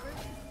silver?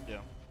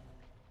 Yeah.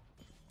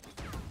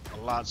 A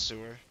lot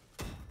sewer.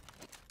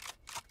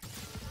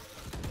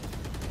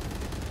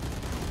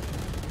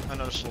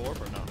 Another slow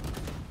orb or no?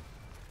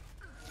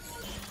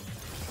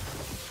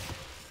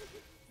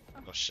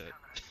 Oh shit.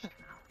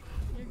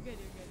 You're good.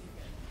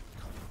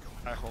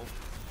 I hope.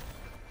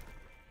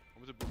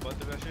 What was it? Butt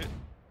that shit?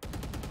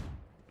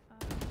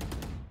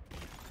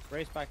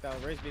 Race back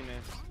down, race B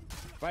man.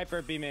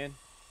 Viper B man.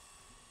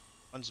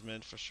 One's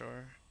mid for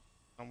sure.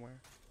 Somewhere.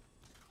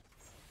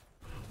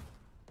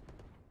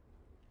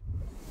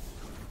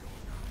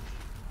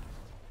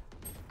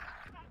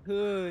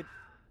 Good.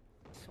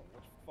 So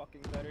much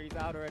fucking better. He's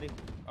out already.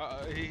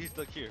 He's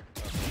stuck here.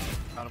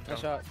 Got him. Nice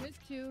shot. There's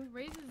two.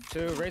 Raises.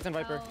 Two, Raise and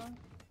Viper.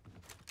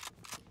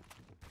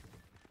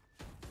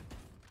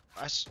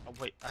 Oh,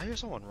 wait, I hear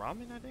someone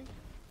ramen, I think? Do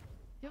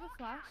you have a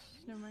flash?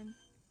 Never mind.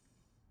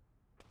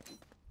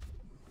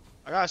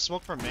 I got a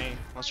smoke from main,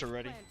 once you're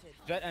ready.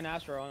 Planted. Jet and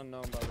Astra are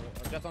unknown by the way.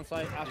 Jet's on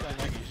site, Astra on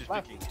He's left. just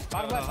Left. peeking.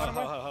 Bottom left, bottom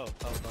left.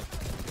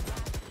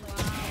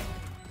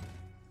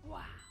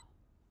 Wow.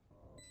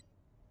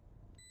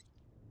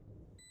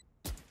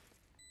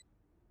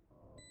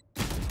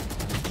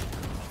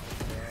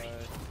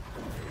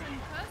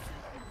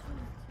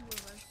 Two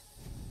of us.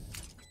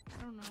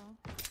 I don't know.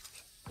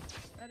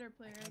 Better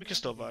player. We can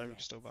still buy, we can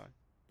still buy. I can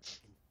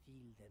feel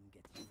them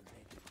getting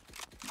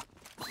ready.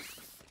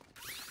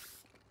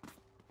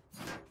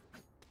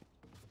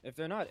 If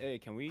they're not A,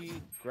 can we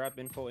grab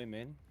info A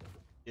main?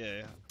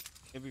 Yeah.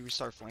 Maybe we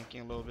start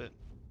flanking a little bit.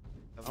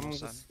 Have I'm more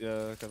just,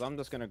 time. cause I'm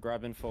just gonna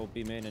grab info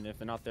B main, and if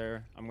they're not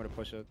there, I'm gonna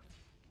push it.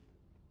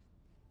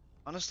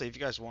 Honestly, if you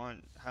guys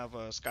want, have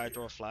a Sky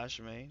draw flash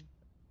main.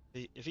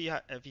 If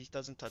he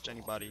doesn't touch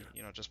anybody,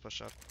 you know, just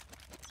push up.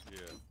 Yeah.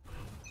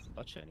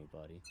 Touch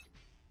anybody.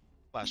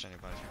 Flash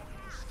anybody.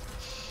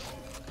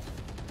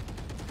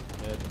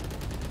 Mid.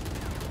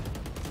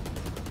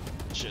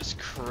 Just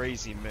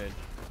crazy mid.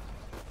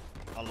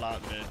 A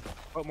lot mid.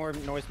 Put more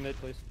noise mid,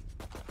 please.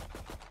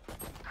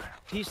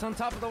 He's on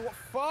top of the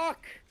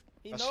fuck.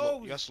 He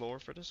knows. You got slower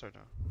for this or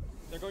no?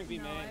 They're going B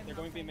No, main. I have They're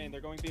going B main. nothing.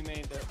 They're going B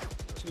main. They're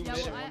two Yeah,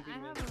 mid well, and I one B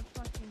have main. a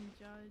fucking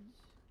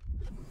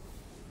judge.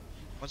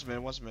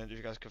 One's mid. If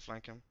you guys could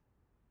flank him.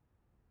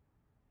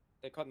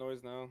 They cut noise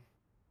now.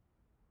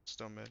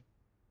 Still mid.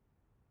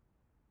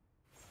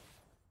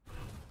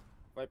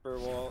 Viper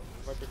wall.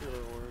 Viper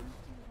hero ward.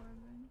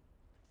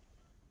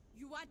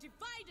 You are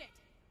divided.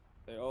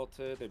 They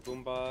ulted. They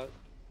boombot.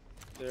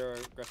 They're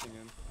aggressing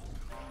in.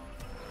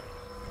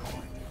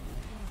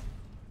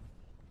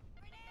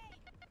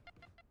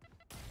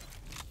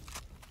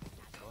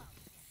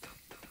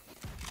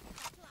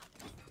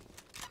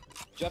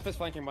 Jeff is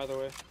flanking, by the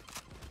way.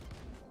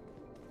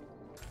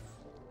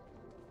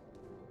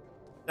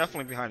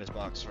 Definitely behind his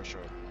box for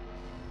sure.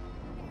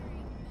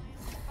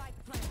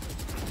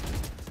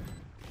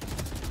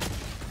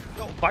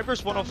 Yo,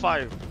 Viper's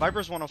 105.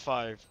 Viper's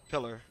 105.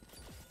 Pillar.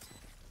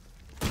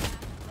 Last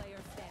player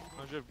standing.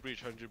 100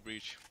 breach, 100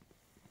 breach.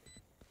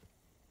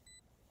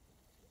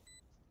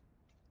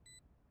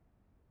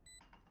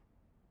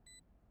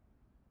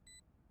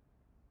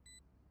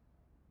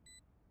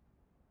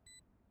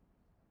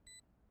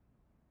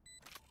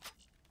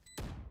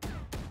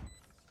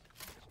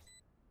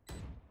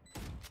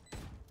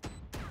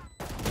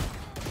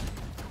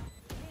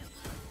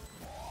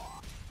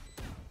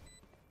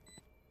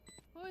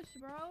 Push,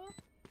 bro.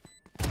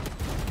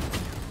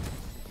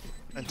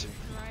 And two.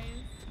 Christ.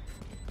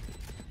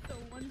 So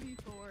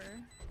 1v4.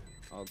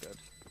 All good.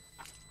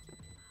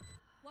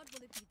 What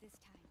will it be this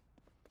time?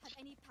 Have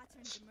any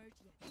patterns emerged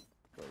yet?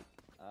 Wait,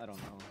 I don't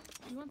know.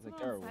 You want Like,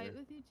 someone they're on site aware.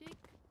 with you, Jake?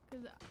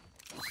 Cause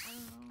I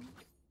don't know.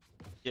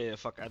 Yeah,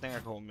 fuck. I think I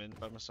go mid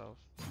by myself.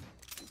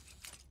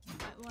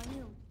 Well, I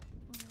need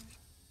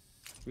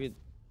a.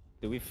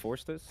 Did we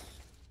force this?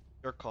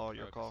 Your call.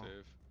 Your Back call.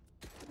 save.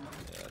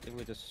 Yeah, I think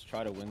we just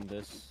try to win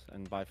this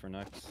and buy for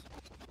next.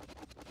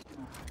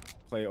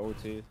 Play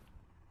OT.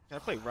 Can I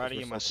play Ratty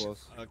we're in my? so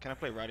close. Can I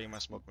play Ratty in my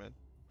smoke mid?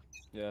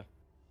 Yeah.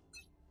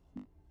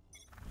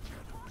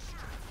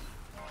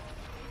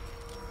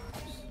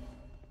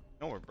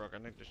 No, we're broke. I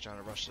think they're trying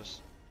to rush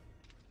this.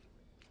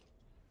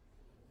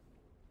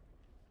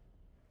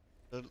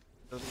 They're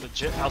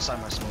legit outside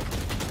my smoke.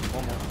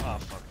 One more. Ah,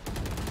 fuck.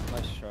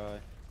 Nice try.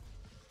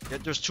 Yeah,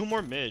 there's two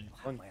more mid.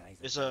 One.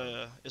 Is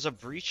a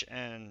breach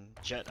and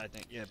jet. I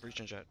think. Yeah, breach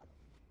and jet.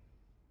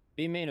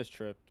 B main is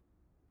tripped.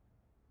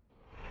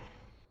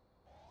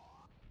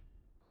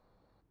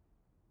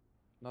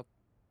 Not.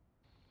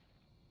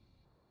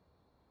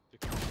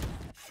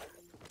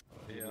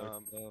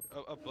 The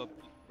up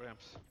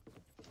ramps.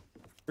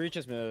 Breach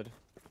is mid.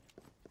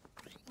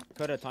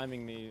 Coulda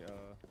timing me.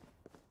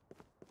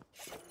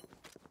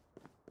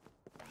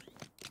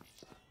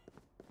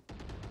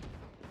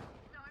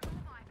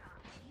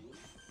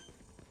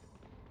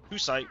 Two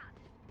sight.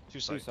 Two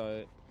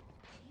side.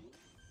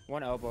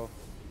 One elbow.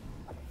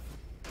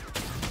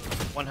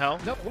 One hell.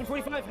 Nope.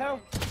 145.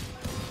 Hell.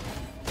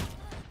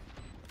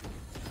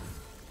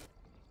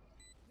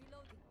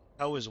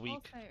 Hell is All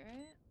weak. site,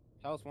 right?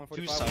 Hell's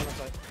 145. side. One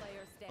side. Player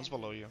One's standing.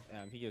 below you.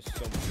 Damn, he is so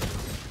good.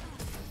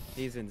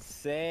 He's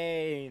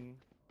insane.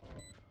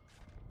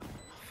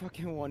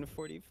 Fucking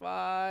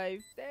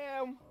 145.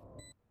 Damn.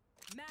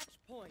 Match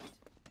point.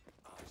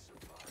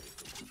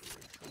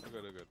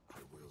 Good, good.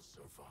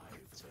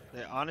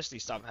 They honestly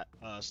stop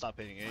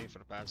hitting A for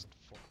the past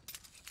 4.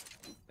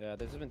 Yeah,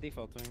 this has been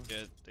defaulting.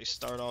 Yeah, they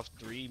start off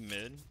 3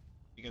 mid.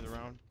 Beginning the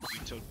round,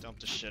 Ito dump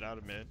the shit out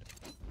of mid.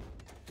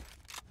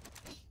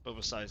 But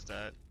besides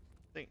that,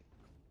 I think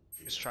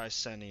just try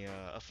sending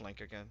a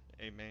flank again.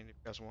 A main if you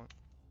guys want.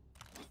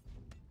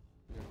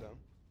 You're down.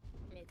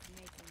 Let's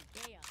make some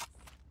chaos.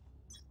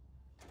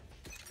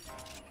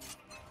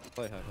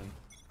 Play heaven.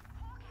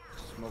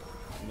 Smoke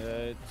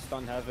mid.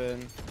 Stun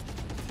heaven.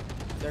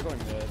 They're going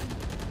mid.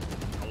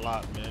 A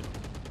lot mid.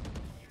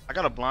 I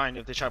got a blind.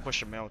 If they try to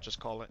push a mail, just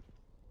call it.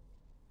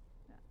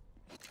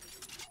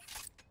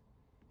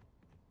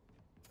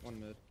 One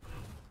mid.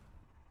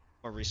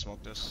 Or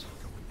re-smoke this.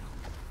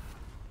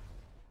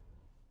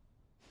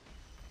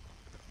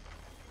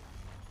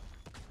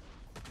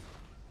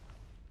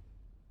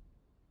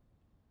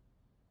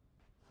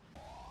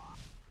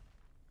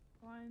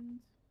 Blind.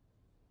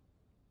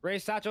 Ray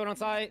satchel on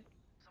site.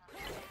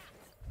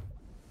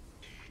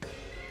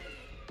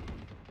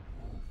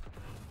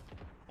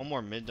 One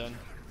more mid done.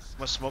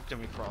 One smoke, then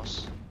we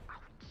cross.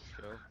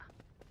 Go.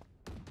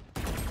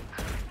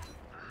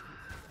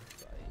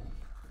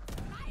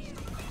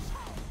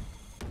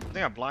 I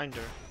think I blind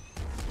her.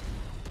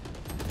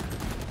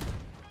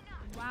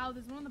 Wow,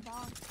 there's one on the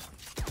box.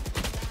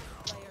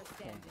 Player Oh,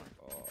 standing.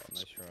 my God.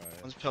 Nice try.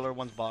 One's pillar,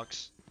 one's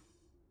box.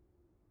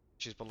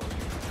 She's below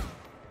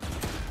you.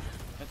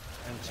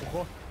 And two.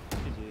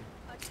 GG.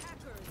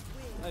 Attackers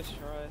win. Nice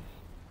try.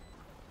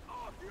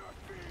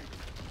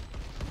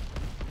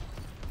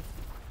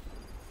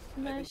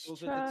 Nice those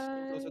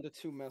try. those are the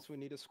two maps we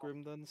need to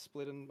scrim then,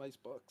 split in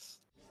icebox.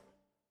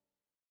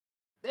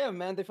 Damn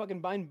man, they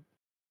fucking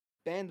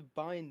banned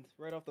bind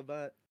right off the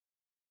bat.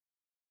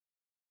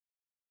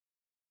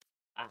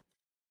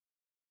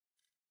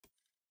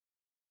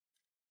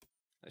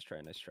 Nice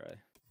try, nice try.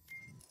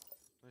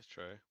 Nice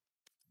try.